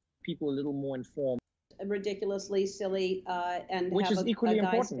helping people a little more informed. Ridiculously silly and which have is a equally guy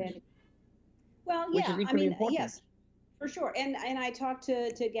important. standing. Well, Which yeah, is equally I mean, important. yes, for sure. And I talked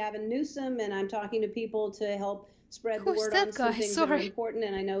to Gavin Newsom, and I'm talking to people to help spread the Who's word that on some guy? things that are Sorry. important.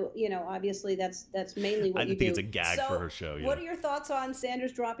 And I know, you know, obviously that's mainly what I you think do. it's a gag So for her show. Yeah. what are your thoughts on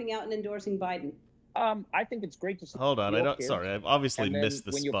Sanders dropping out and endorsing Biden? I think it's great to see. Hold on, your kids, sorry, I've obviously and then missed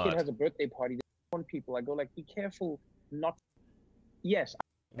the when spot. your kid has a birthday party, they warn people. I go like, be careful not. Yes.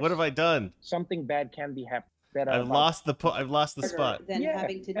 What have I done? Something bad can be happening. I've lost the spot. Than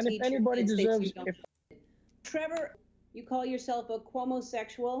having to and teach if anybody your kids things deserves, you don't. Trevor, you call yourself a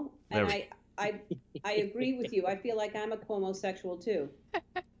Cuomo-sexual, There and I agree with you. I feel like I'm a Cuomo-sexual too.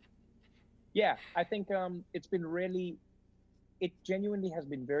 yeah, I think it's been really, it genuinely has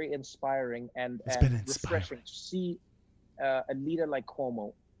been very inspiring and refreshing to see a leader like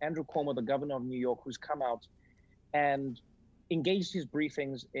Cuomo, Andrew Cuomo, the governor of New York, who's come out and engaged his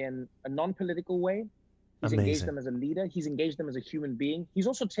briefings in a non-political way. He's engaged them as a leader. He's engaged them as a human being. He's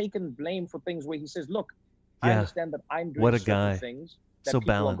also taken blame for things where he says, look, I understand that I'm doing certain things that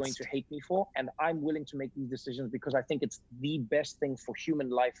people are going to hate me for, and I'm willing to make these decisions because I think it's the best thing for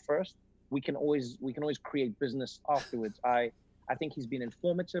human life first. We can always create business afterwards. I think he's been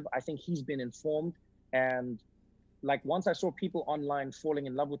informative. I think he's been informed. And like once I saw people online falling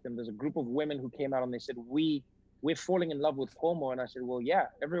in love with him, there's a group of women who came out and they said, we're falling in love with Cuomo. And I said, well, yeah,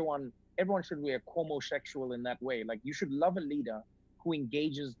 everyone should be a Cuomo-sexual in that way. Like you should love a leader who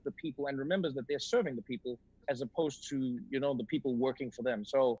engages the people and remembers that they're serving the people as opposed to, you know, the people working for them.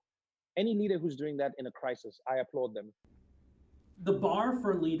 So any leader who's doing that in a crisis, I applaud them. The bar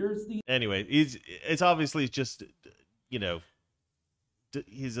for leaders Anyway, it's obviously just, you know,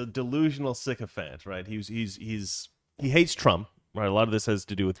 he's a delusional sycophant, right? He hates Trump, right? A lot of this has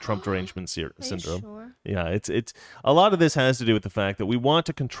to do with Trump derangement syndrome. Sure? Yeah, it's a lot of this has to do with the fact that we want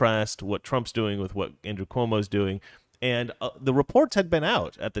to contrast what Trump's doing with what Andrew Cuomo's doing. And the reports had been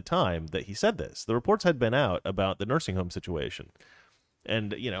out at the time that he said this. The reports had been out about the nursing home situation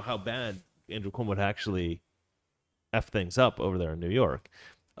and, you know, how bad Andrew Cuomo would actually F things up over there in New York.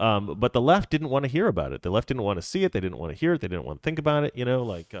 But the left didn't want to hear about it. The left didn't want to see it. They didn't want to hear it. They didn't want to think about it. You know,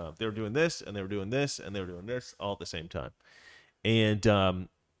 like they were doing this and they were doing this and they were doing this all at the same time. And,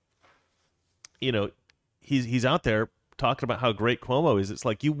 you know, he's out there talking about how great Cuomo is. It's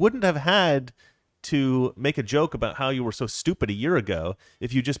like you wouldn't have had to make a joke about how you were so stupid a year ago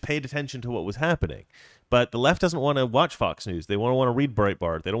if you just paid attention to what was happening. But the left doesn't want to watch Fox News. They want to read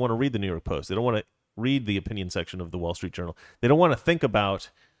Breitbart. They don't want to read the New York Post. They don't want to read the opinion section of the Wall Street Journal. They don't want to think about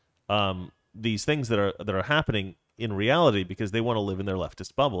these things that are happening in reality because they want to live in their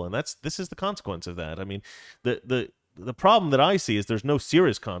leftist bubble, and this is the consequence of that. I mean, the problem that I see is there's no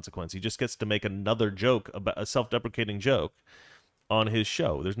serious consequence. He just gets to make another joke, about a self-deprecating joke on his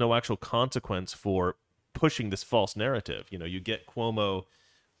show. There's no actual consequence for pushing this false narrative. You get Cuomo,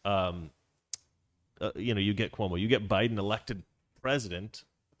 you get Biden elected president,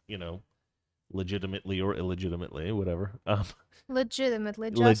 legitimately or illegitimately, whatever.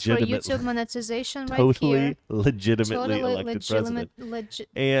 Legitimately, just for YouTube monetization, right totally here. Legitimately elected president.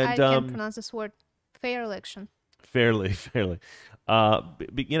 And I can't pronounce this word. Fair election. Fairly.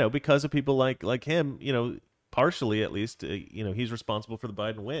 Because of people like him, partially at least, he's responsible for the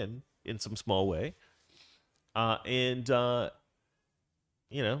Biden win in some small way. And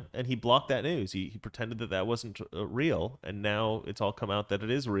he blocked that news. He pretended that wasn't real, and now it's all come out that it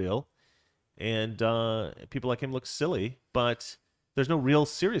is real. And people like him look silly, but there's no real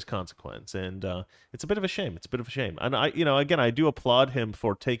serious consequence, and it's a bit of a shame. And I do applaud him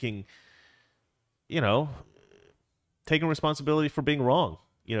for taking responsibility for being wrong,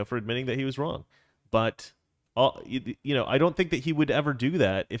 for admitting that he was wrong. But I don't think that he would ever do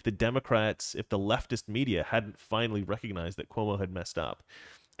that if the leftist media hadn't finally recognized that Cuomo had messed up.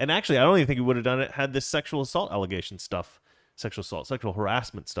 And actually, I don't even think he would have done it had this sexual harassment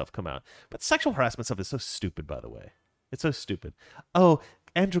stuff come out. But sexual harassment stuff is so stupid, by the way. It's so stupid. Oh,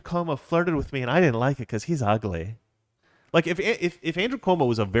 Andrew Cuomo flirted with me and I didn't like it because he's ugly. Like, if Andrew Cuomo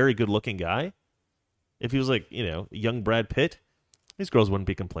was a very good-looking guy, if he was like, young Brad Pitt, these girls wouldn't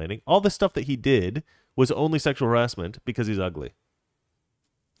be complaining. All the stuff that he did was only sexual harassment because he's ugly.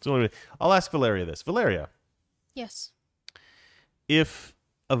 So I'll ask Valeria this. Valeria. Yes. If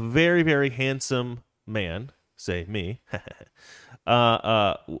a very, very handsome man, say me,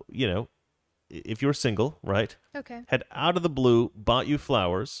 if you're single, right? Okay. Had out of the blue bought you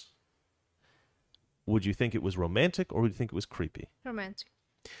flowers, would you think it was romantic or would you think it was creepy? Romantic.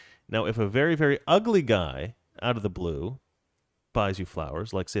 Now, if a very, very ugly guy out of the blue buys you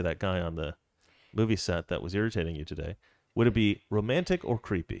flowers, like, say, that guy on the movie set that was irritating you today, would it be romantic or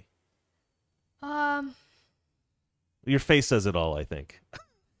creepy? Your face says it all, I think.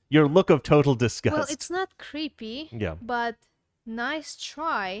 Your look of total disgust. Well, it's not creepy, but nice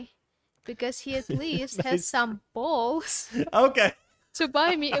try, because he at least has some balls. Okay. To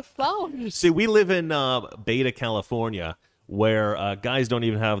buy me a flower. See, we live in Beta, California, where guys don't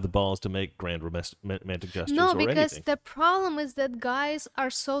even have the balls to make grand romantic gestures or anything. No, because the problem is that guys are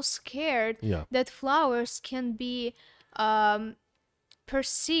so scared that flowers can be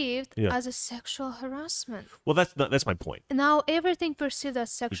perceived as a sexual harassment. Well, that's my point. Now everything perceived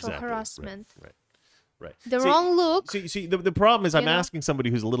as sexual harassment. Right. The wrong look. See, the problem is I'm asking somebody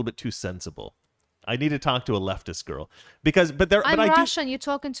who's a little bit too sensible. I need to talk to a leftist girl I'm Russian. You're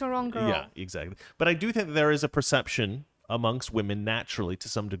talking to a wrong girl. Yeah, exactly. But I do think that there is a perception amongst women naturally, to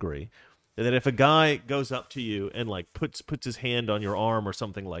some degree, that if a guy goes up to you and like puts his hand on your arm or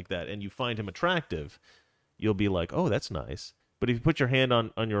something like that, and you find him attractive, you'll be like, "Oh, that's nice." But if you put your hand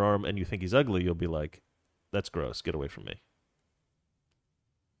on your arm and you think he's ugly, you'll be like, "That's gross. Get away from me."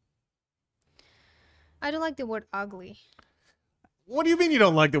 I don't like the word ugly. What do you mean you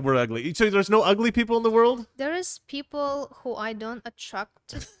don't like the word ugly? So there's no ugly people in the world? There is people who I don't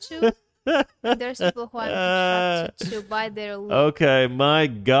attracted to. There's people who I'm attracted to by their look. Okay, my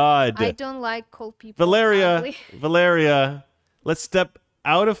God. I don't like cold people. Valeria, let's step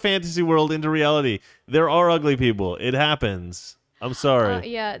out of fantasy world into reality. There are ugly people. It happens. I'm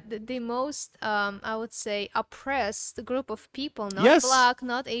sorry. The most, I would say, oppressed group of people. Not black,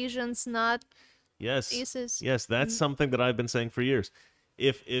 not Asians, not... Yes, that's something that I've been saying for years.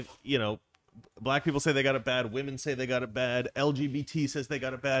 If black people say they got it bad, women say they got it bad, LGBT says they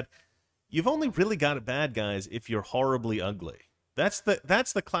got it bad, you've only really got it bad, guys, if you're horribly ugly. That's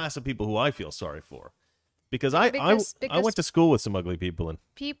the class of people who I feel sorry for. Because I went to school with some ugly people, and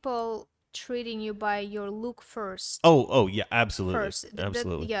people treating you by your look first. Oh yeah, absolutely.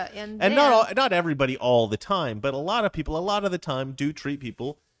 Absolutely. And not everybody all the time, but a lot of people a lot of the time do treat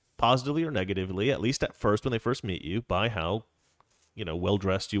people positively or negatively, at least at first when they first meet you, by how well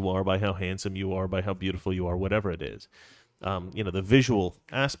dressed you are, by how handsome you are, by how beautiful you are, whatever it is. The visual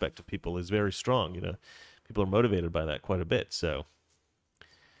aspect of people is very strong. People are motivated by that quite a bit. So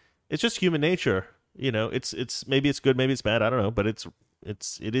it's just human nature. It's maybe it's good, maybe it's bad. I don't know, but it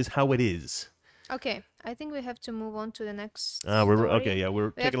is how it is. Okay, I think we have to move on to the next. We're taking a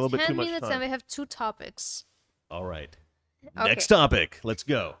little bit too much time. 10 minutes and we have 2 topics. All right. Okay. Next topic. Let's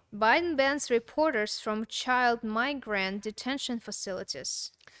go. Biden bans reporters from child migrant detention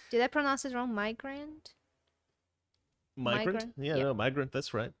facilities. Did I pronounce it wrong? Migrant? Migrant? Yeah, Yeah. no, migrant.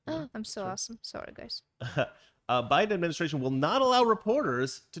 That's right. I'm so awesome. Sorry, guys. Biden administration will not allow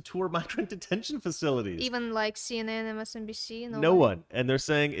reporters to tour migrant detention facilities. Even like CNN, MSNBC, No one. And they're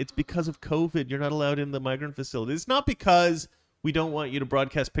saying it's because of COVID. You're not allowed in the migrant facilities. It's not because we don't want you to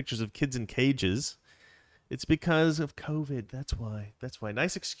broadcast pictures of kids in cages. It's because of COVID. That's why. That's why.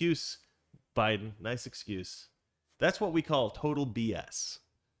 Nice excuse, Biden. Nice excuse. That's what we call total BS.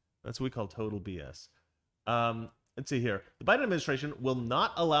 That's what we call total BS. Let's see here. The Biden administration will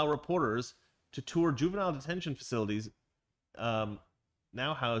not allow reporters to tour juvenile detention facilities now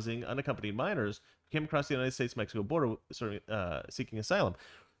housing unaccompanied minors who came across the United States-Mexico border seeking asylum.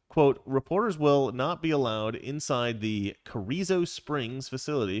 Quote, reporters will not be allowed inside the Carrizo Springs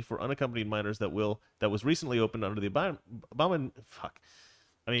facility for unaccompanied minors that was recently opened under the Obama... Fuck.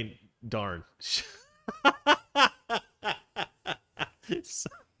 I mean, darn.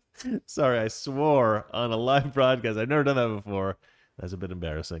 Sorry, I swore on a live broadcast. I've never done that before. That's a bit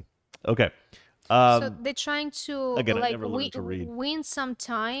embarrassing. Okay. So they're trying to again, I like never learned to read. win some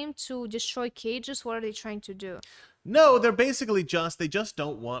time to destroy cages. What are they trying to do? No, they're basically they just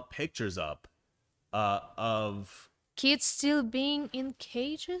don't want pictures up of Kids still being in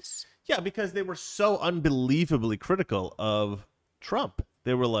cages? Yeah, because they were so unbelievably critical of Trump.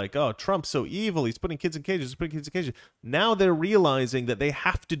 They were like, oh, Trump's so evil. He's putting kids in cages. He's putting kids in cages. Now they're realizing that they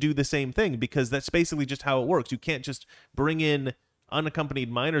have to do the same thing because that's basically just how it works. You can't just bring in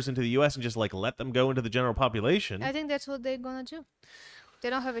unaccompanied minors into the U.S. and just like let them go into the general population. I think that's what they're gonna do. They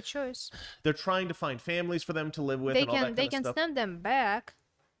don't have a choice. They're trying to find families for them to live with. They and all that can kind of stuff. send them back.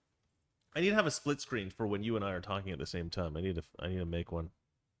 I need to have a split screen for when you and I are talking at the same time. I need to make one.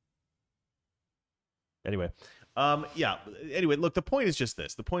 Anyway, yeah. Anyway, look, the point is just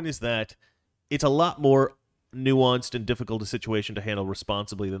this. The point is that it's a lot more nuanced and difficult a situation to handle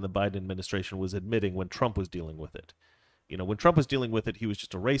responsibly than the Biden administration was admitting when Trump was dealing with it. You know, when Trump was dealing with it, he was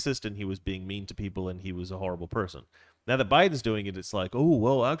just a racist and he was being mean to people and he was a horrible person. Now that Biden's doing it, it's like, oh,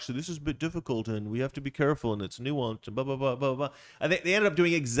 well, actually, this is a bit difficult and we have to be careful and it's nuanced and blah, blah, blah, blah, blah. And they ended up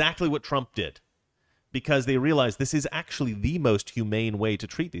doing exactly what Trump did because they realized this is actually the most humane way to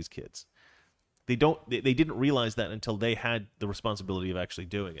treat these kids. They didn't realize that until they had the responsibility of actually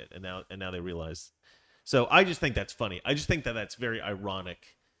doing it. And now they realize. So I just think that's funny. I just think that that's very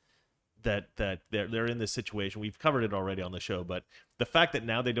ironic that they're in this situation. We've covered it already on the show, but the fact that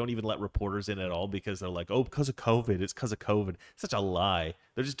now they don't even let reporters in at all because they're like, oh, because of COVID, it's because of COVID. Such a lie.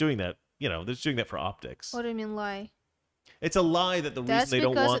 They're just doing that, they're just doing that for optics. What do you mean lie? It's a lie that the reason they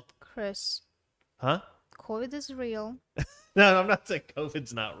don't want... Chris. Huh? COVID is real. No, I'm not saying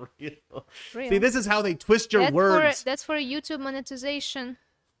COVID's not real. See, this is how they twist your words. That's for YouTube monetization.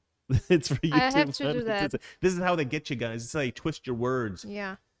 It's for YouTube I have to do that. This is how they get you guys. It's how they twist your words.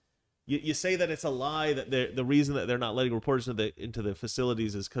 Yeah. You say that it's a lie, that the reason that they're not letting reporters into the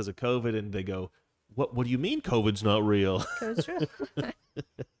facilities is because of COVID, and they go, what do you mean COVID's not real? COVID's real.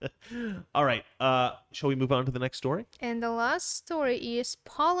 All right. Shall we move on to the next story? And the last story is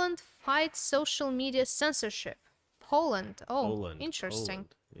Poland fights social media censorship. Poland. Oh, Poland. Interesting.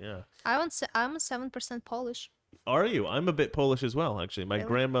 Poland. Yeah. I'm a 7% Polish. Are you? I'm a bit Polish as well, actually. My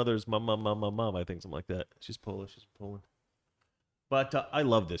grandmother's mom, I think, something like that. She's Polish. She's from Poland. But I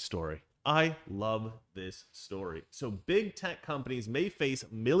love this story. I love this story. So big tech companies may face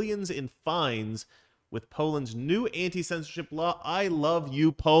millions in fines with Poland's new anti-censorship law. I love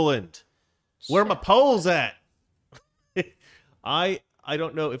you, Poland. Where are my Poles at? I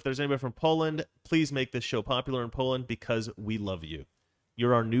don't know if there's anybody from Poland. Please make this show popular in Poland because we love you.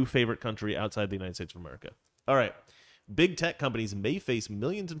 You're our new favorite country outside the United States of America. All right. Big tech companies may face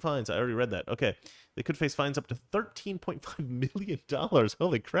millions in fines. I already read that. Okay. They could face fines up to $13.5 million.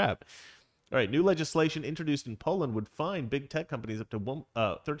 Holy crap. All right. New legislation introduced in Poland would fine big tech companies up to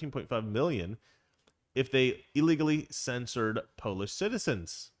 $13.5 million if they illegally censored Polish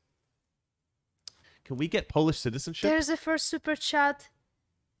citizens. Can we get Polish citizenship? There's a first super chat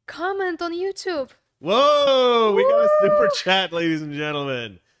comment on YouTube. Whoa! We got a super chat, ladies and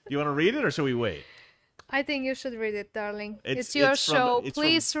gentlemen. Do you want to read it or should we wait? I think you should read it, darling. It's your show.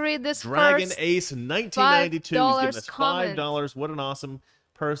 Please read this Dragon first. Ace 1992 is giving us comment. $5. What an awesome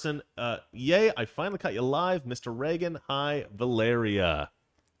person. Yay, I finally caught you live, Mr. Reagan. Hi, Valeria.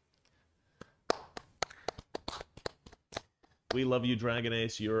 We love you, Dragon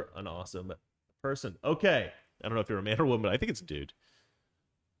Ace. You're an awesome person. Okay. I don't know if you're a man or a woman, but I think it's a dude.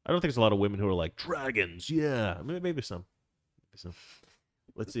 I don't think there's a lot of women who are like, dragons, yeah. Maybe some.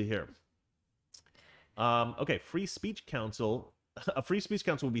 Let's see here. Okay, Free Speech Council. A Free Speech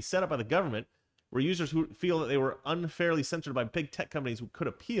Council will be set up by the government where users who feel that they were unfairly censored by big tech companies could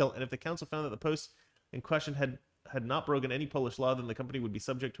appeal, and if the council found that the posts in question had had not broken any Polish law, then the company would be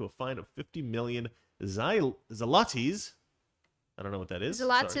subject to a fine of 50 million zlotys. I don't know what that is.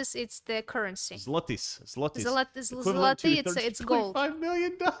 Zlotys, it's the currency. Zlotys. Zloty, it's gold. $5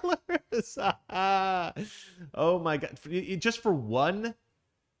 million. Oh my God! Just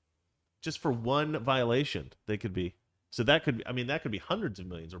for one violation, they could be. So that could be. I mean, that could be hundreds of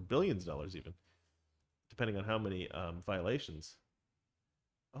millions or billions of dollars, even, depending on how many violations.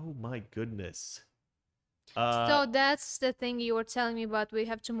 Oh my goodness. So that's the thing you were telling me about. We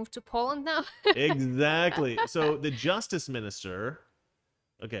have to move to Poland now. Exactly. So the justice minister.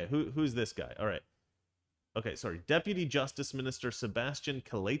 Okay, who's this guy? All right. Okay, sorry. Deputy Justice Minister Sebastian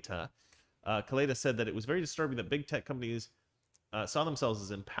Kaleta. Kaleta said that it was very disturbing that big tech companies saw themselves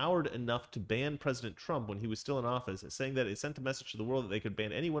as empowered enough to ban President Trump when he was still in office, saying that it sent a message to the world that they could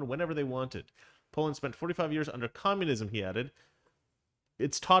ban anyone whenever they wanted. Poland spent 45 years under communism, he added.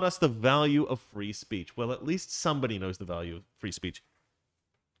 It's taught us the value of free speech. Well, at least somebody knows the value of free speech.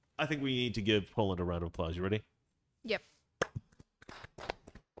 I think we need to give Poland a round of applause. You ready? Yep.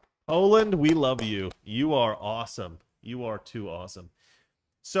 Poland, we love you. You are awesome. You are too awesome.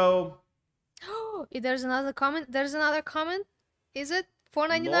 So... There's another comment. Is it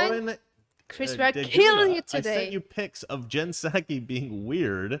 $4.99? Chris, we're Deguna, killing you today. I sent you pics of Jen Psaki being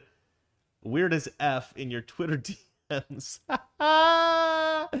weird as F in your Twitter DMs.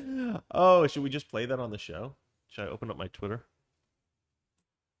 Oh, should we just play that on the show? Should I open up my Twitter?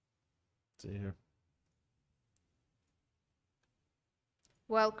 Let's see here.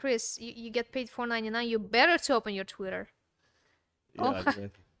 Well, Chris, you get paid $4.99. You better to open your Twitter. Yeah, oh,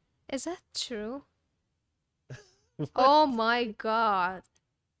 is that true? Oh my God.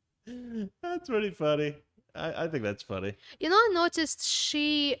 That's pretty funny. I think that's funny. You know, I noticed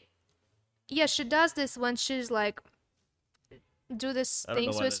she does this when she's like, do this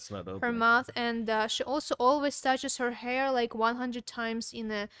things with her mouth, and she also always touches her hair like 100 times in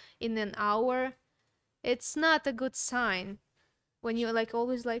an hour. It's not a good sign when you like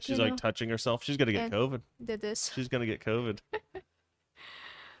always like. She's like touching herself. She's gonna get COVID. Did this? She's gonna get COVID.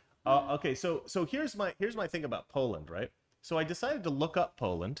 Okay, so here's my thing about Poland, right? So I decided to look up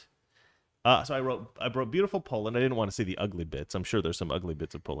Poland. So I wrote beautiful Poland. I didn't want to see the ugly bits. I'm sure there's some ugly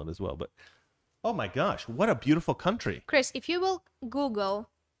bits of Poland as well, but oh my gosh, what a beautiful country. Chris, if you will Google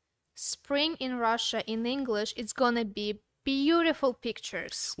spring in Russia in English, it's gonna be beautiful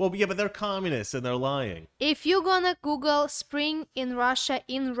pictures. Well, yeah, but they're communists and they're lying. If you're gonna Google spring in Russia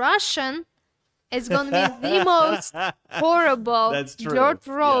in Russian, it's gonna be the most horrible dirt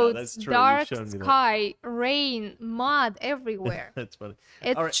roads, dark sky, rain, mud everywhere. That's funny.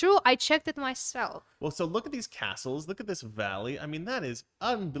 It's true. I checked it myself. Well, so look at these castles. Look at this valley. I mean, that is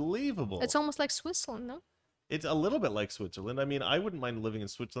unbelievable. It's almost like Switzerland, no? It's a little bit like Switzerland. I mean, I wouldn't mind living in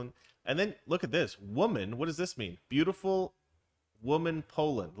Switzerland. And then look at this. Woman. What does this mean? Beautiful woman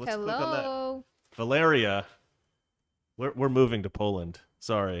Poland. Let's click on that. Valeria. We're moving to Poland.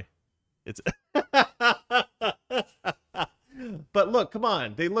 Sorry. It's But look, come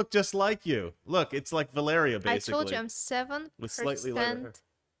on. They look just like you. Look, it's like Valeria, basically. I told you I'm 7%. With slightly lighter hair.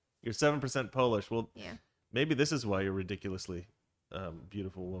 You're 7% Polish. Well, yeah. Maybe this is why you're a ridiculously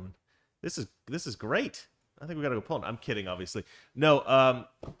beautiful woman. This is great. I think we gotta go Poland. I'm kidding, obviously. No,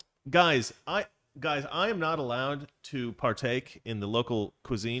 guys, I am not allowed to partake in the local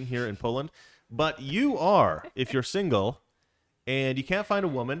cuisine here in Poland, but you are. If you're single and you can't find a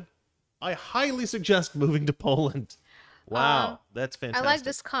woman, I highly suggest moving to Poland. Wow, that's fantastic. I like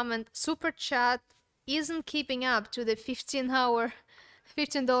this comment. Super Chat isn't keeping up to the $15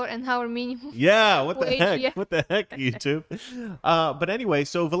 an hour minimum. Yeah, what the heck? Yeah. What the heck, YouTube? But anyway,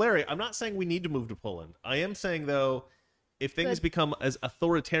 so Valeria, I'm not saying we need to move to Poland. I am saying, though, if things become as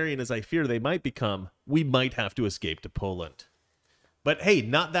authoritarian as I fear they might become, we might have to escape to Poland. But hey,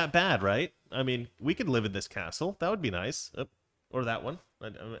 not that bad, right? I mean, we could live in this castle. That would be nice. Or that one.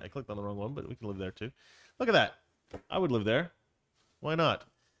 I clicked on the wrong one, but we can live there too. Look at that. I would live there. Why not?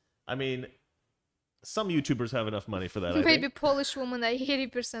 I mean, some YouTubers have enough money for that. Maybe Polish woman,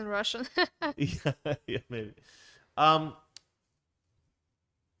 80% Russian. yeah, maybe. Do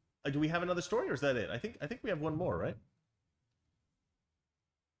we have another story, or is that it? I think we have one more, right?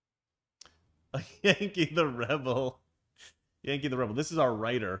 Yankee the Rebel. Yankee the Rebel. This is our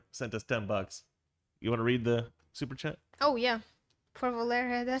writer. Sent us $10. You want to read the super chat? Oh yeah, for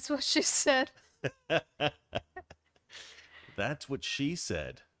Valeria. That's what she said. That's what she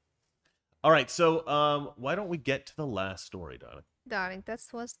said. All right, so why don't we get to the last story, darling? darling. That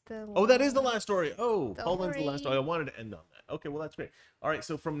was the. Oh, that is the last story. Oh, Don't Poland's the last story. I worry. wanted to end on that. Okay, well, that's great. All right,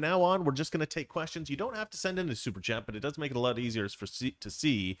 so from now on, we're just going to take questions. You don't have to send in a super chat, but it does make it a lot easier to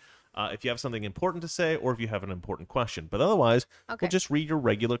see if you have something important to say or if you have an important question. But otherwise, Okay. we'll just read your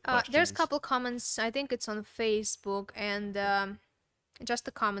regular questions. There's a couple comments. I think it's on Facebook, and just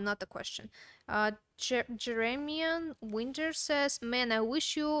a comment, not a question. Jeremian Winter says, "Man, I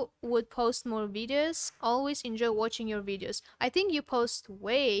wish you would post more videos. Always enjoy watching your videos. I think you post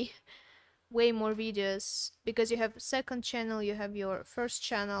way more videos because you have a second channel, you have your first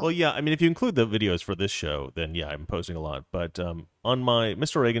channel." Well, yeah, I mean, if you include the videos for this show, then yeah, I'm posting a lot. But on my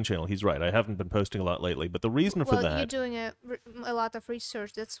Mr. Reagan channel, he's right. I haven't been posting a lot lately. But the reason for that... you're doing a lot of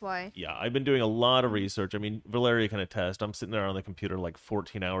research, that's why. Yeah, I've been doing a lot of research. I mean, Valeria can attest. I'm sitting there on the computer like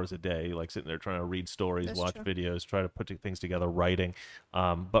 14 hours a day, like sitting there trying to read stories, That's watch true. videos, try to put things together, writing.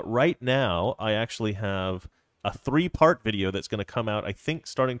 But right now, I actually have a 3-part video that's going to come out, I think,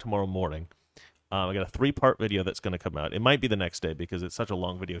 starting tomorrow morning. I got a 3-part video that's going to come out. It might be the next day because it's such a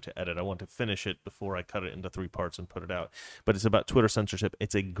long video to edit. I want to finish it before I cut it into 3 parts and put it out. But it's about Twitter censorship.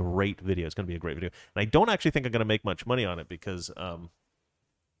 It's a great video. It's going to be a great video. And I don't actually think I'm going to make much money on it because,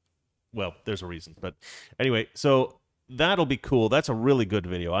 well, there's a reason. But anyway, so that'll be cool. That's a really good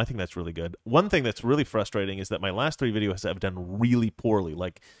video. I think that's really good. One thing that's really frustrating is that my last 3 videos have done really poorly.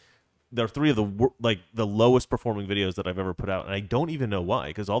 Like, they're 3 of the lowest performing videos that I've ever put out, and I don't even know why,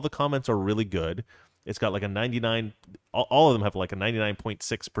 because all the comments are really good. It's got like a 99, all of them have like a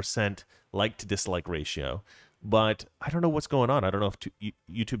 99.6% like to dislike ratio, but I don't know what's going on. I don't know if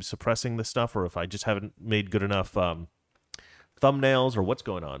YouTube's suppressing this stuff or if I just haven't made good enough thumbnails or what's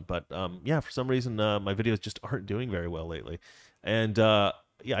going on. But yeah, for some reason my videos just aren't doing very well lately, and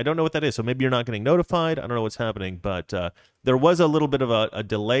yeah, I don't know what that is. So maybe you're not getting notified. I don't know what's happening, but there was a little bit of a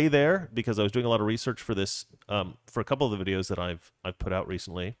delay there because I was doing a lot of research for this, for a couple of the videos that I've put out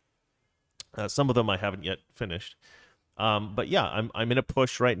recently. Some of them I haven't yet finished. But yeah, I'm in a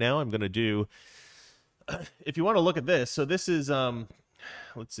push right now. I'm going to do, if you want to look at this, so this is,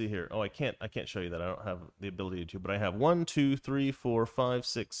 let's see here. Oh, I can't show you that. I don't have the ability to, but I have 1, 2, 3, 4, 5,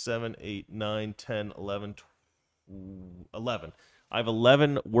 6, 7, 8, 9, 10, 11, 11. I have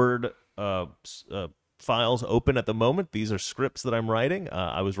 11 Word files open at the moment. These are scripts that I'm writing.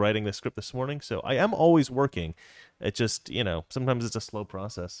 I was writing this script this morning, so I am always working. It just, sometimes it's a slow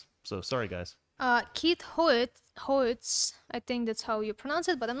process. So sorry, guys. Keith Hoyts, I think that's how you pronounce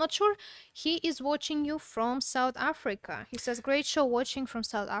it, but I'm not sure. He is watching you from South Africa. He says, "Great show watching from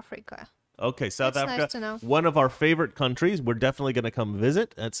South Africa." Okay, South That's Africa, nice to know. one of our favorite countries. We're definitely going to come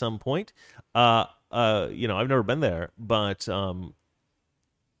visit at some point. I've never been there, but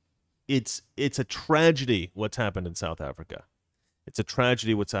it's a tragedy what's happened in South Africa. It's a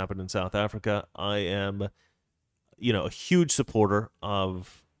tragedy what's happened in South Africa. I am, a huge supporter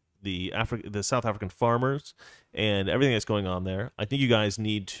of the South African farmers and everything that's going on there. I think you guys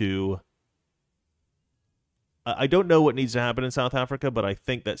need to. I don't know what needs to happen in South Africa, but I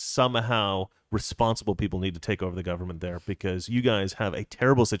think that somehow responsible people need to take over the government there because you guys have a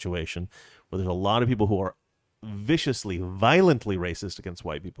terrible situation where there's a lot of people who are viciously, violently racist against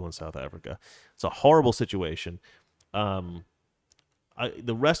white people in South Africa. It's a horrible situation. The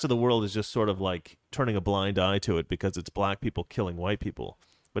rest of the world is just sort of like turning a blind eye to it because it's black people killing white people,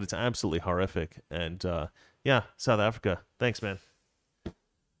 but it's absolutely horrific. And yeah, South Africa. Thanks, man.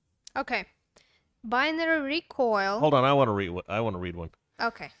 Okay. Binary Recoil. Hold on, I want to read one.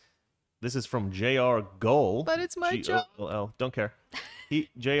 Okay. This is from J.R. Goal. But it's my job. G-O-L-L. Don't care.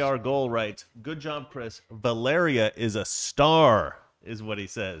 J.R. Goal writes, "Good job, Chris. Valeria is a star," is what he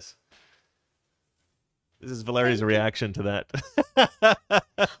says. This is Valeria's reaction to that.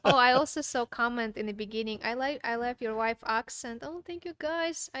 Oh, I also saw comment in the beginning. I love your wife accent. Oh, thank you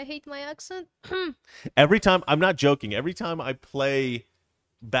guys. I hate my accent. Every time, I'm not joking, every time I play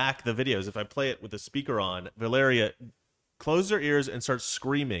back the videos, if I play it with the speaker on, Valeria closes her ears and starts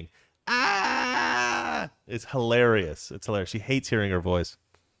screaming. Ah! It's hilarious. It's hilarious. She hates hearing her voice.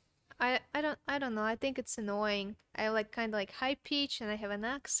 I don't know. I think it's annoying. I kind of like high pitch and I have an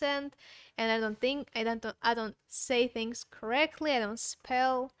accent and I don't say things correctly. I don't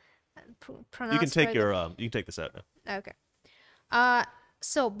spell pronounce. You can take correctly. you can take this out now. Okay.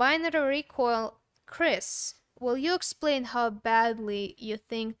 So Binary Recoil, Chris, will you explain how badly you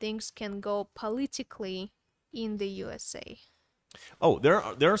think things can go politically in the USA? Oh, there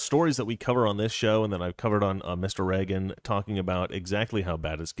are stories that we cover on this show and that I've covered on Mr. Reagan talking about exactly how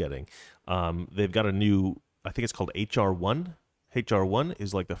bad it's getting. They've got a new, I think it's called HR1. HR1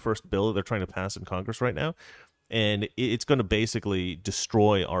 is like the first bill that they're trying to pass in Congress right now. And it's going to basically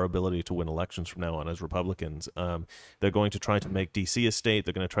destroy our ability to win elections from now on as Republicans. They're going to try to make D.C. a state.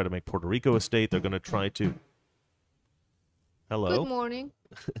 They're going to try to make Puerto Rico a state. They're going to try to... Hello? Good morning.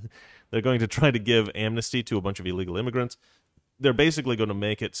 They're going to try to give amnesty to a bunch of illegal immigrants. They're basically going to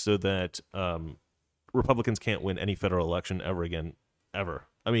make it so that Republicans can't win any federal election ever again, ever.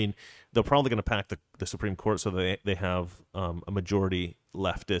 I mean, they're probably going to pack the Supreme Court so they have a majority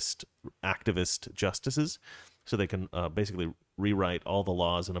leftist activist justices, so they can basically rewrite all the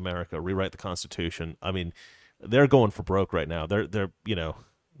laws in America, rewrite the Constitution. I mean, they're going for broke right now. They're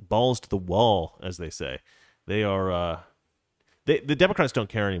balls to the wall, as they say. They are. The Democrats don't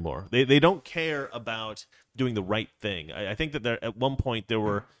care anymore. They don't care about doing the right thing. I think that at one point there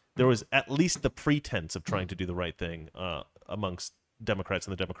was at least the pretense of trying to do the right thing amongst Democrats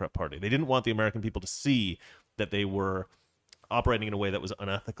in the Democrat Party. They didn't want the American people to see that they were operating in a way that was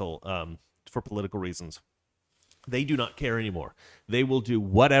unethical for political reasons. They do not care anymore. They will do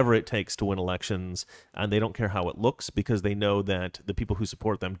whatever it takes to win elections, and they don't care how it looks because they know that the people who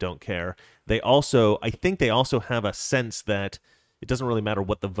support them don't care. I think they also have a sense that it doesn't really matter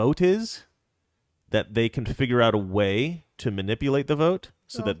what the vote is, that they can figure out a way to manipulate the vote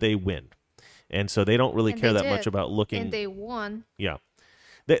so that they win. And so they don't really care that much about looking. And they won. Yeah.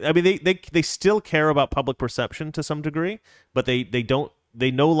 They still care about public perception to some degree, but they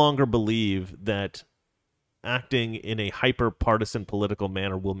no longer believe that acting in a hyper-partisan political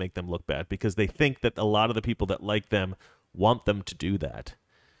manner will make them look bad because they think that a lot of the people that like them want them to do that.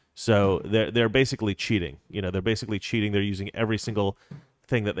 So they're basically cheating. They're basically cheating. They're using every single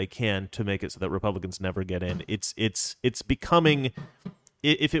thing that they can to make it so that Republicans never get in. It's becoming,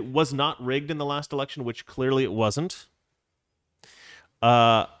 if it was not rigged in the last election, which clearly it wasn't,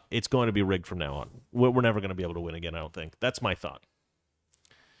 it's going to be rigged from now on. We're never going to be able to win again, I don't think. That's my thought.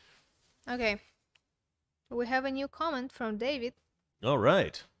 Okay. We have a new comment from David. All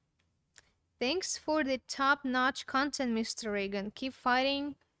right. Thanks for the top-notch content, Mr. Reagan. Keep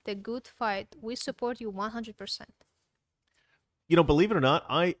fighting the good fight. We support you 100%. Believe it or not,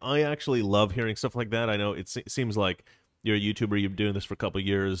 I actually love hearing stuff like that. I know it seems like you're a YouTuber, you've been doing this for a couple of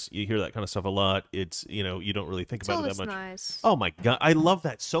years, you hear that kind of stuff a lot. It's, you don't really think about it that much. Nice. Oh my God, I love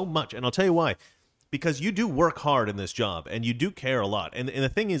that so much. And I'll tell you why. Because you do work hard in this job and you do care a lot. And the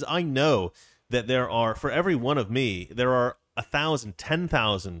thing is, I know that there are, for every one of me, there are 1,000,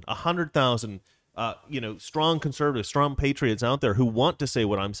 10,000, 100,000, strong conservatives, strong patriots out there who want to say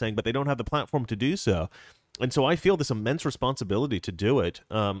what I'm saying, but they don't have the platform to do so. And so I feel this immense responsibility to do it.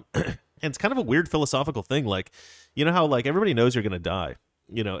 And it's kind of a weird philosophical thing. Like, how like everybody knows you're going to die,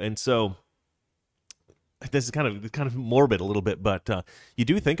 and so this is kind of morbid a little bit, but you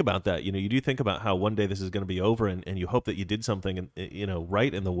do think about that. You do think about how one day this is going to be over, and you hope that you did something,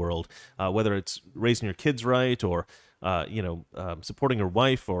 right in the world, whether it's raising your kids right or, supporting your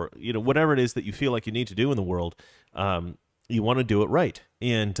wife or, whatever it is that you feel like you need to do in the world. You want to do it right.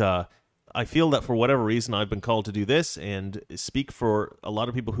 And I feel that for whatever reason, I've been called to do this and speak for a lot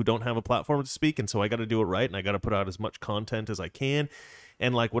of people who don't have a platform to speak. And so I got to do it right. And I got to put out as much content as I can.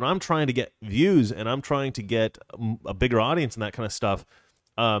 And like when I'm trying to get views and I'm trying to get a bigger audience and that kind of stuff,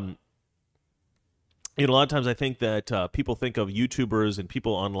 a lot of times I think that people think of YouTubers and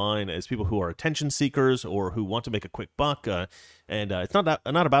people online as people who are attention seekers or who want to make a quick buck. And it's not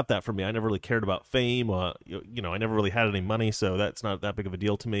about that for me. I never really cared about fame. I never really had any money, so that's not that big of a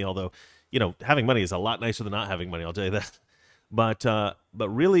deal to me. Although, having money is a lot nicer than not having money. I'll tell you that. But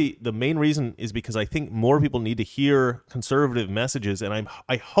really, the main reason is because I think more people need to hear conservative messages, and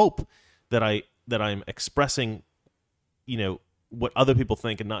I hope that I'm expressing, what other people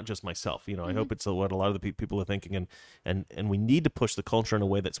think and not just myself. I hope it's what a lot of the people are thinking, and we need to push the culture in a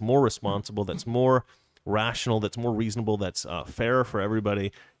way that's more responsible, that's more rational, that's more reasonable, that's fair for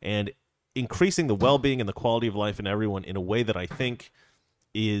everybody, and increasing the well-being and the quality of life in everyone in a way that I think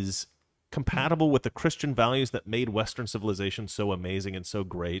is compatible with the Christian values that made Western civilization so amazing and so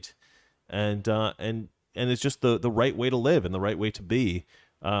great, and it's just the right way to live and the right way to be.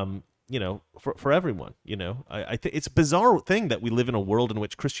 For everyone, I think it's a bizarre thing that we live in a world in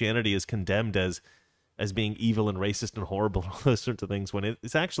which Christianity is condemned as being evil and racist and horrible and all those sorts of things, when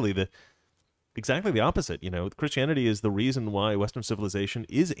it's actually exactly the opposite. Christianity is the reason why Western civilization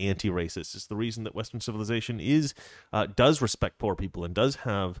is anti-racist. It's the reason that Western civilization does respect poor people and does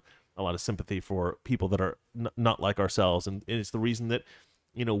have a lot of sympathy for people that are not like ourselves, and it's the reason that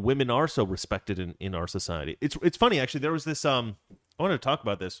women are so respected in our society. It's funny, actually. There was this I wanted to talk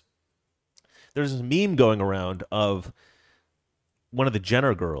about this. There's this meme going around of one of the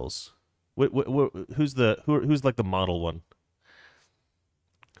Jenner girls. Who's like the model one?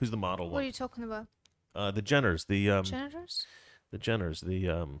 Who's the model one? What are you talking about? The Jenners, Jenners? the Jenners,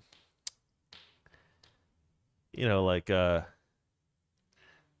 like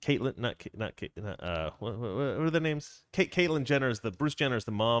Caitlyn, not Kate, what are the names? Caitlyn Jenner's the Bruce Jenner's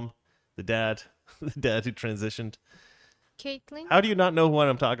the mom, the dad, the dad who transitioned. Caitlyn? How do you not know what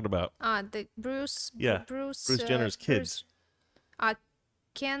I'm talking about? The Bruce. Yeah, Bruce Jenner's kids.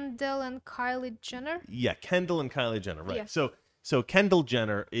 Kendall and Kylie Jenner. Yeah, Kendall and Kylie Jenner. Right. Yeah. So Kendall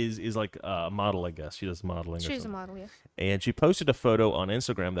Jenner is like a model, I guess. She does modeling. She's a model, yeah. And she posted a photo on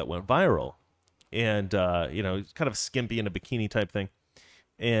Instagram that went viral, and kind of skimpy in a bikini type thing.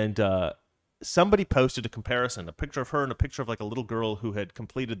 And somebody posted a comparison, a picture of her and a picture of like a little girl who had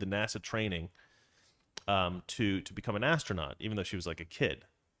completed the NASA training to become an astronaut, even though she was like a kid.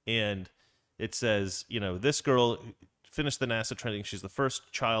 And it says, this girl finished the NASA training. She's the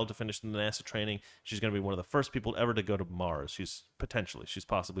first child to finish the NASA training. She's going to be one of the first people ever to go to Mars. She's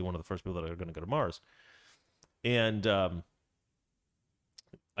possibly one of the first people that are going to go to Mars. And I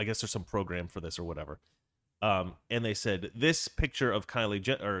guess there's some program for this or whatever. And they said this picture of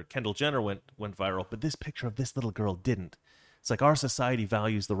Kendall Jenner went viral, but this picture of this little girl didn't. It's like our society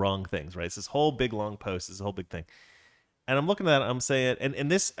values the wrong things, right? It's this whole big long post, this whole big thing. And I'm looking at that, I'm saying, and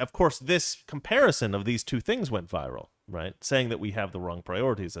this, of course, this comparison of these two things went viral, right? Saying that we have the wrong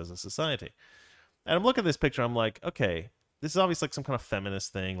priorities as a society. And I'm looking at this picture, I'm like, okay, this is obviously like some kind of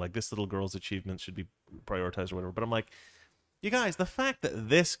feminist thing, like this little girl's achievements should be prioritized or whatever. But I'm like, you guys, the fact that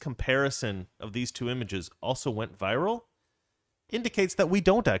this comparison of these two images also went viral indicates that we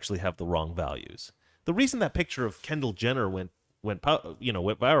don't actually have the wrong values. The reason that picture of Kendall Jenner went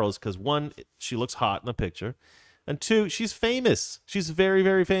viral is because, one, she looks hot in the picture, and two, she's famous. She's very,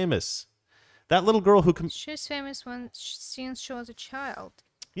 very famous. That little girl who she's famous since she was a child.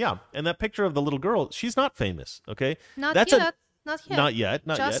 Yeah, and that picture of the little girl, she's not famous. Okay, Not yet. Not yet.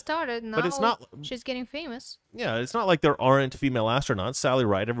 Just started. Now but it's not. She's getting famous. Yeah, it's not like there aren't female astronauts. Sally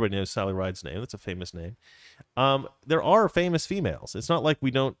Ride, everybody knows Sally Ride's name. That's a famous name. There are famous females. It's not like we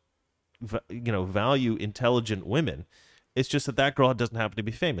don't, value intelligent women. It's just that girl doesn't happen to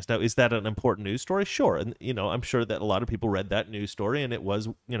be famous. Now, is that an important news story? Sure, and I'm sure that a lot of people read that news story, and it was,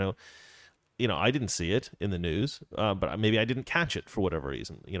 I didn't see it in the news, but maybe I didn't catch it for whatever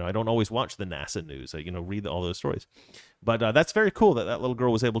reason. I don't always watch the NASA news. I, read all those stories. But that's very cool that little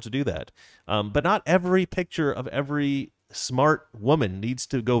girl was able to do that. But not every picture of every smart woman needs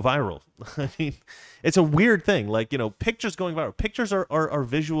to go viral. I mean, it's a weird thing. Like, pictures going viral. Pictures are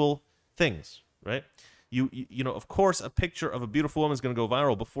visual things, right? Of course, a picture of a beautiful woman is going to go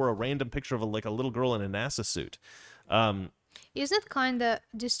viral before a random picture of a little girl in a NASA suit. Isn't it kind of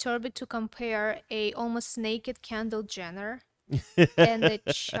disturbing to compare a almost naked Kendall Jenner and a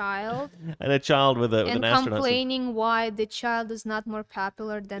child? And a child with an astronaut suit. Complaining why the child is not more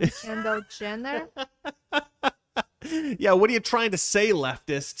popular than Kendall Jenner? Yeah, what are you trying to say,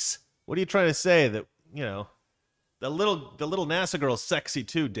 leftists? What are you trying to say? That, the little NASA girl's sexy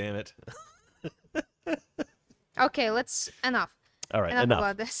too, damn it. Okay, enough. All right, enough enough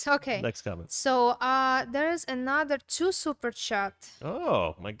about this. Okay. Next comment. So there's another 2 super chat.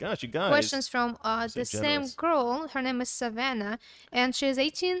 Oh my gosh, you guys. Questions from the same girl. Her name is Savannah, and she's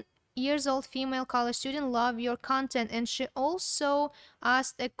 18 years old, female college student. Love your content. And she also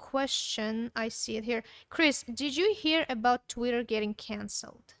asked a question. I see it here. Chris, did you hear about Twitter getting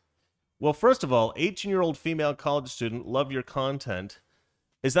canceled? Well, first of all, 18-year-old female college student, love your content.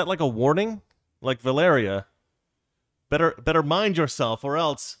 Is that like a warning? Like Valeria? Better mind yourself, or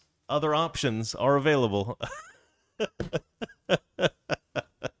else other options are available.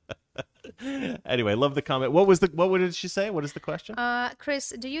 Anyway, love the comment. What did she say? What is the question?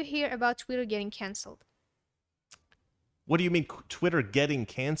 Chris, do you hear about Twitter getting canceled? What do you mean Twitter getting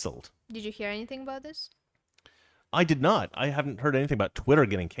canceled? Did you hear anything about this? I did not. I haven't heard anything about Twitter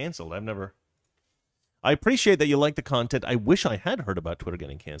getting canceled. I appreciate that you like the content. I wish I had heard about Twitter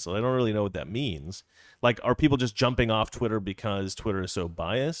getting canceled. I don't really know what that means. Like, are people just jumping off Twitter because Twitter is so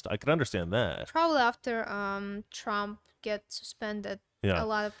biased? I could understand that. Probably after Trump gets suspended. Yeah. A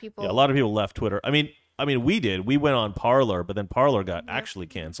lot of people. Yeah, a lot of people left Twitter. I mean, we did. We went on Parler, but then Parler got actually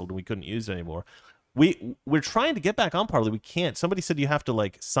canceled and we couldn't use it anymore. We're trying to get back on Parler. We can't. Somebody said you have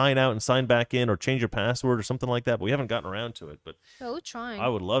to sign out and sign back in or change your password or something like that, but we haven't gotten around to it. But we're trying. I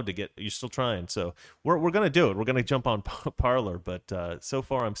would love to get. You're still trying, so we're gonna do it. We're gonna jump on Parler, but so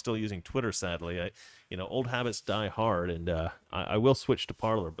far I'm still using Twitter. Sadly, old habits die hard, and I will switch to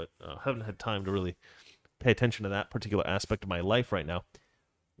Parler, but haven't had time to really pay attention to that particular aspect of my life right now.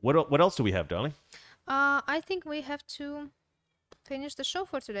 What else do we have, darling? I think we have to finish the show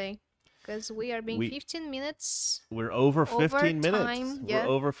for today. Because we are being 15 minutes. We're over 15 minutes. Time, yeah.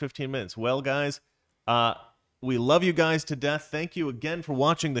 We're over 15 minutes. Well, guys, We love you guys to death. Thank you again for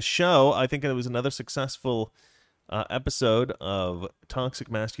watching the show. I think it was another successful episode of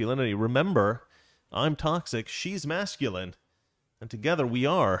Toxic Masculinity. Remember, I'm toxic, she's masculine, and together we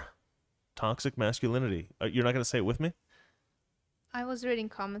are Toxic Masculinity. You're not going to say it with me? I was reading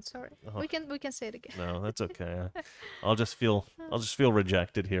comments. Sorry. We can say it again. No, that's okay. I'll just feel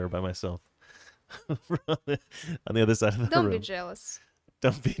rejected here by myself. On the other side of the room. Don't be jealous.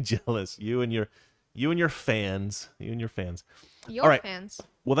 Don't be jealous. You and your fans. Your All right. Fans.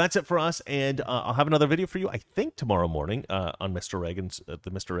 Well, that's it for us, and I'll have another video for you, I think, tomorrow morning on Mr. Reagan's the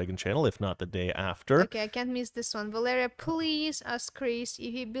Mr. Reagan channel, if not the day after. Okay, I can't miss this one. Valeria, please ask Chris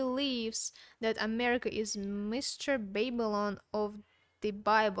if he believes that America is Mr. Babylon of the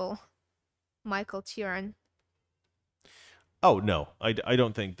Bible. Michael Tieran. Oh, no. I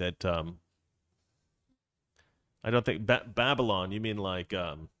don't think that... I don't think... Babylon, you mean like...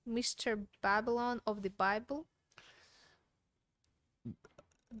 Mr. Babylon of the Bible?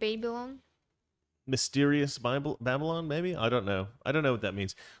 Babylon? Mysterious Babylon, maybe? I don't know. I don't know what that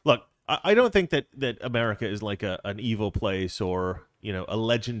means. Look, I don't think that America is like an evil place or, a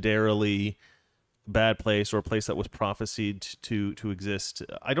legendarily bad place or a place that was prophesied to exist.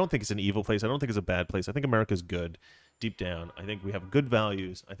 I don't think it's an evil place. I don't think it's a bad place. I think America's good deep down. I think we have good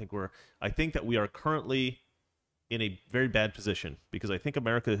values. I think that we are currently in a very bad position because I think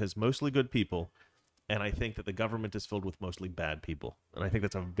America has mostly good people. And I think that the government is filled with mostly bad people. And I think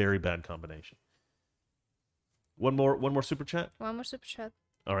that's a very bad combination. One more super chat? One more super chat.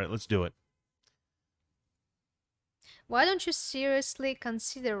 All right, let's do it. Why don't you seriously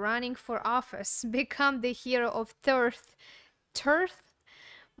consider running for office? Become the hero of Turth?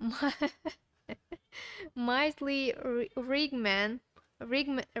 Mighty Reagan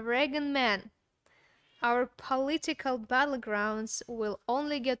man. Our political battlegrounds will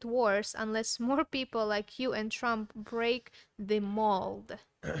only get worse unless more people like you and Trump break the mold.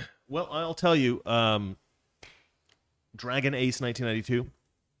 Well, I'll tell you, Dragon Ace 1992,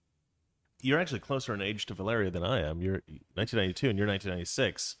 you're actually closer in age to Valeria than I am. You're 1992 and you're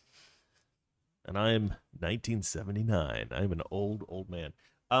 1996. And I'm 1979. I'm an old man.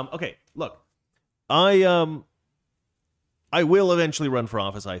 Okay, look. I will eventually run for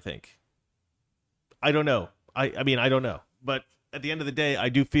office, I think. I don't know. I mean, I don't know. But at the end of the day, I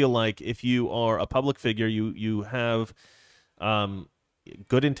do feel like if you are a public figure, you have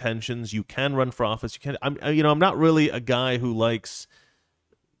good intentions, you can run for office. I'm not really a guy who likes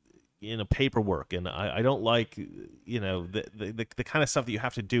paperwork, and I don't like the kind of stuff that you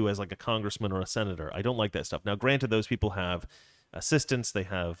have to do as like a congressman or a senator. I don't like that stuff. Now, granted, those people have assistants, they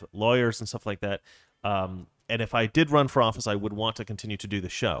have lawyers and stuff like that. And if I did run for office, I would want to continue to do the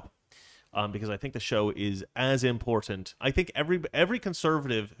show. Because I think the show is as important. I think every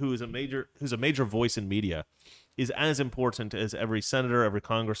conservative who is a major voice in media is as important as every senator, every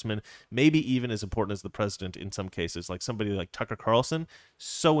congressman, maybe even as important as the president in some cases. Like somebody like Tucker Carlson,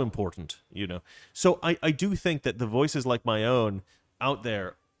 so important, So I do think that the voices like my own out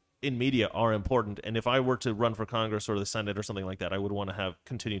there in media are important. And if I were to run for Congress or the Senate or something like that, I would want to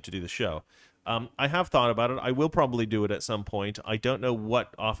continue to do the show. I have thought about it. I will probably do it at some point. I don't know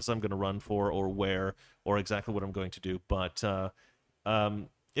what office I'm going to run for or where or exactly what I'm going to do, but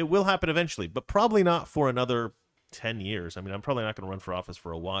it will happen eventually, but probably not for another 10 years. I mean, I'm probably not going to run for office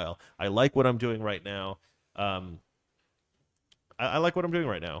for a while. I like what I'm doing right now. I like what I'm doing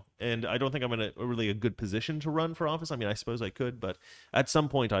right now, and I don't think I'm in a really good position to run for office. I mean, I suppose I could, but at some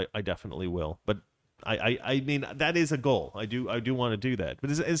point I definitely will. But I mean, that is a goal. I do want to do that,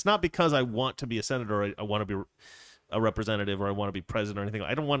 but it's not because I want to be a senator or I want to be a representative or I want to be president or anything.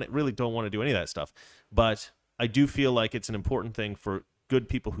 I don't want to do any of that stuff. But I do feel like it's an important thing for good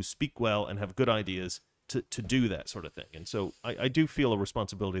people who speak well and have good ideas to do that sort of thing. And so I do feel a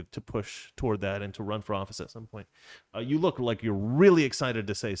responsibility to push toward that and to run for office at some point. You look like you're really excited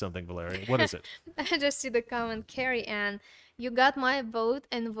to say something, Valeria. What is it? I just see the comment, Carrie Ann. You got my vote,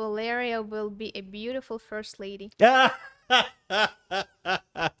 and Valeria will be a beautiful first lady. Yeah,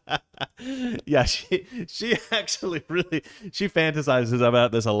 she actually she fantasizes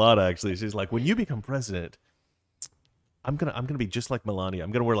about this a lot. Actually, she's like, when you become president, I'm gonna be just like Melania.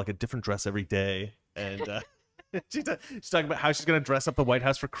 I'm gonna wear like a different dress every day, and she's talking about how she's gonna dress up the White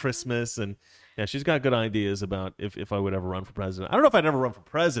House for Christmas, and yeah, she's got good ideas about if I would ever run for president. I don't know if I'd ever run for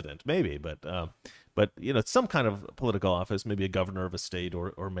president, maybe, but some kind of political office, maybe a governor of a state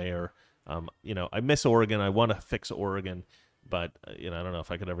or mayor. I miss Oregon. I want to fix Oregon, but I don't know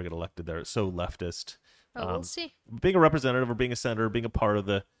if I could ever get elected there. It's so leftist. We'll see. Being a representative or being a senator, being a part of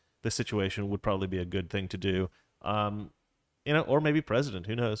the situation would probably be a good thing to do. You know, or maybe president.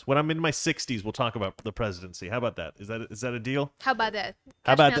 Who knows? When I'm in my 60s, we'll talk about the presidency. How about that? Is that a deal? How about that?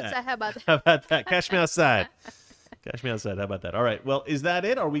 How about Cash me that? outside, how about that? How about that? Cash me outside. Cash me outside. How about that? All right. Well, is that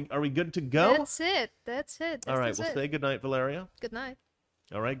it? Are we good to go? That's it. All right. Well, say good night, Valeria. Good night.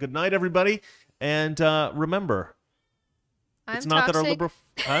 All right. Good night, everybody. And remember, it's not that our liberal.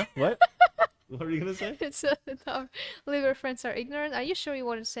 Huh? What? What were you gonna say? It's that our liberal friends are ignorant. Are you sure you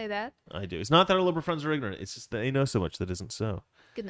want to say that? I do. It's not that our liberal friends are ignorant. It's just they know so much that isn't so.